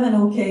think I'm an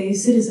okay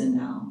citizen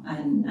now.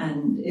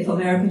 And if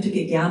America took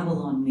a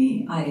gamble on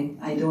me,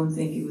 I don't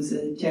think it was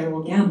a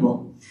terrible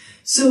gamble.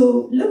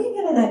 So looking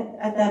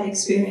at that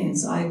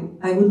experience, I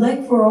would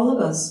like for all of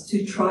us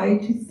to try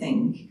to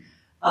think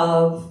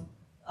of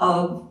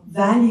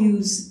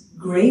values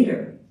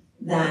greater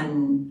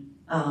than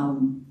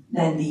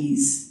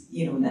these,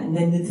 you know,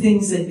 than the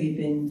things that we've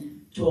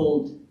been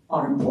told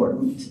are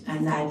important,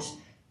 and that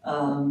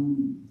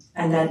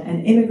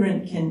an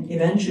immigrant can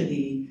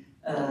eventually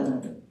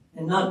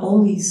not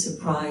only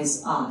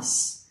surprise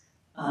us,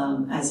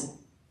 as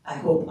I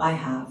hope I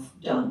have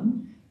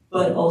done,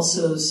 but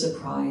also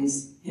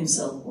surprise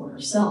himself or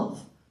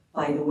herself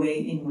by the way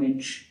in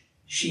which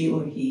she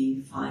or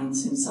he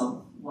finds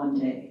himself one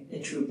day a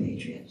true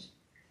patriot.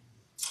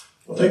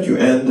 Well, thank you.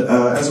 And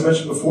as I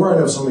mentioned before, I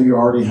know some of you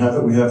already have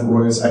it. We have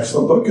Roya's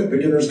excellent book, A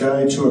Beginner's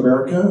Guide to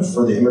America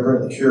for the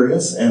Immigrant and the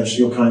Curious, and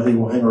she'll kindly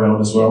will hang around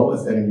as well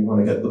if any of you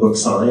want to get the book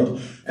signed.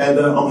 And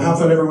on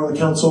behalf of everyone on the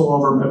council, all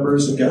of our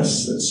members and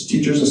guests, it's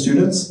teachers and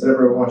students, and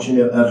everyone watching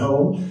it at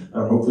home,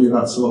 hopefully you're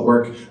not still at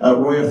work.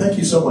 Roya, thank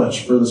you so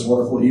much for this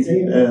wonderful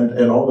evening,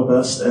 and all the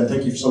best, and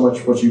thank you so much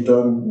for what you've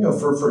done, you know,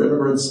 for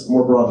immigrants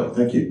more broadly.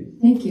 Thank you.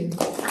 Thank you.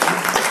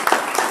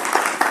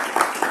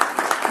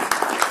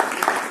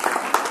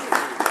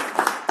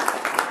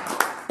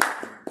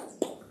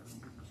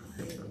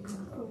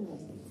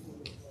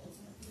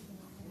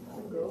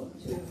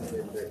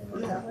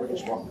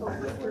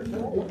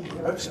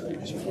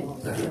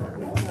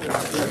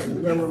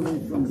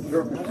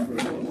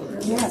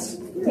 Yes.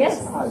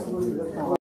 Yes.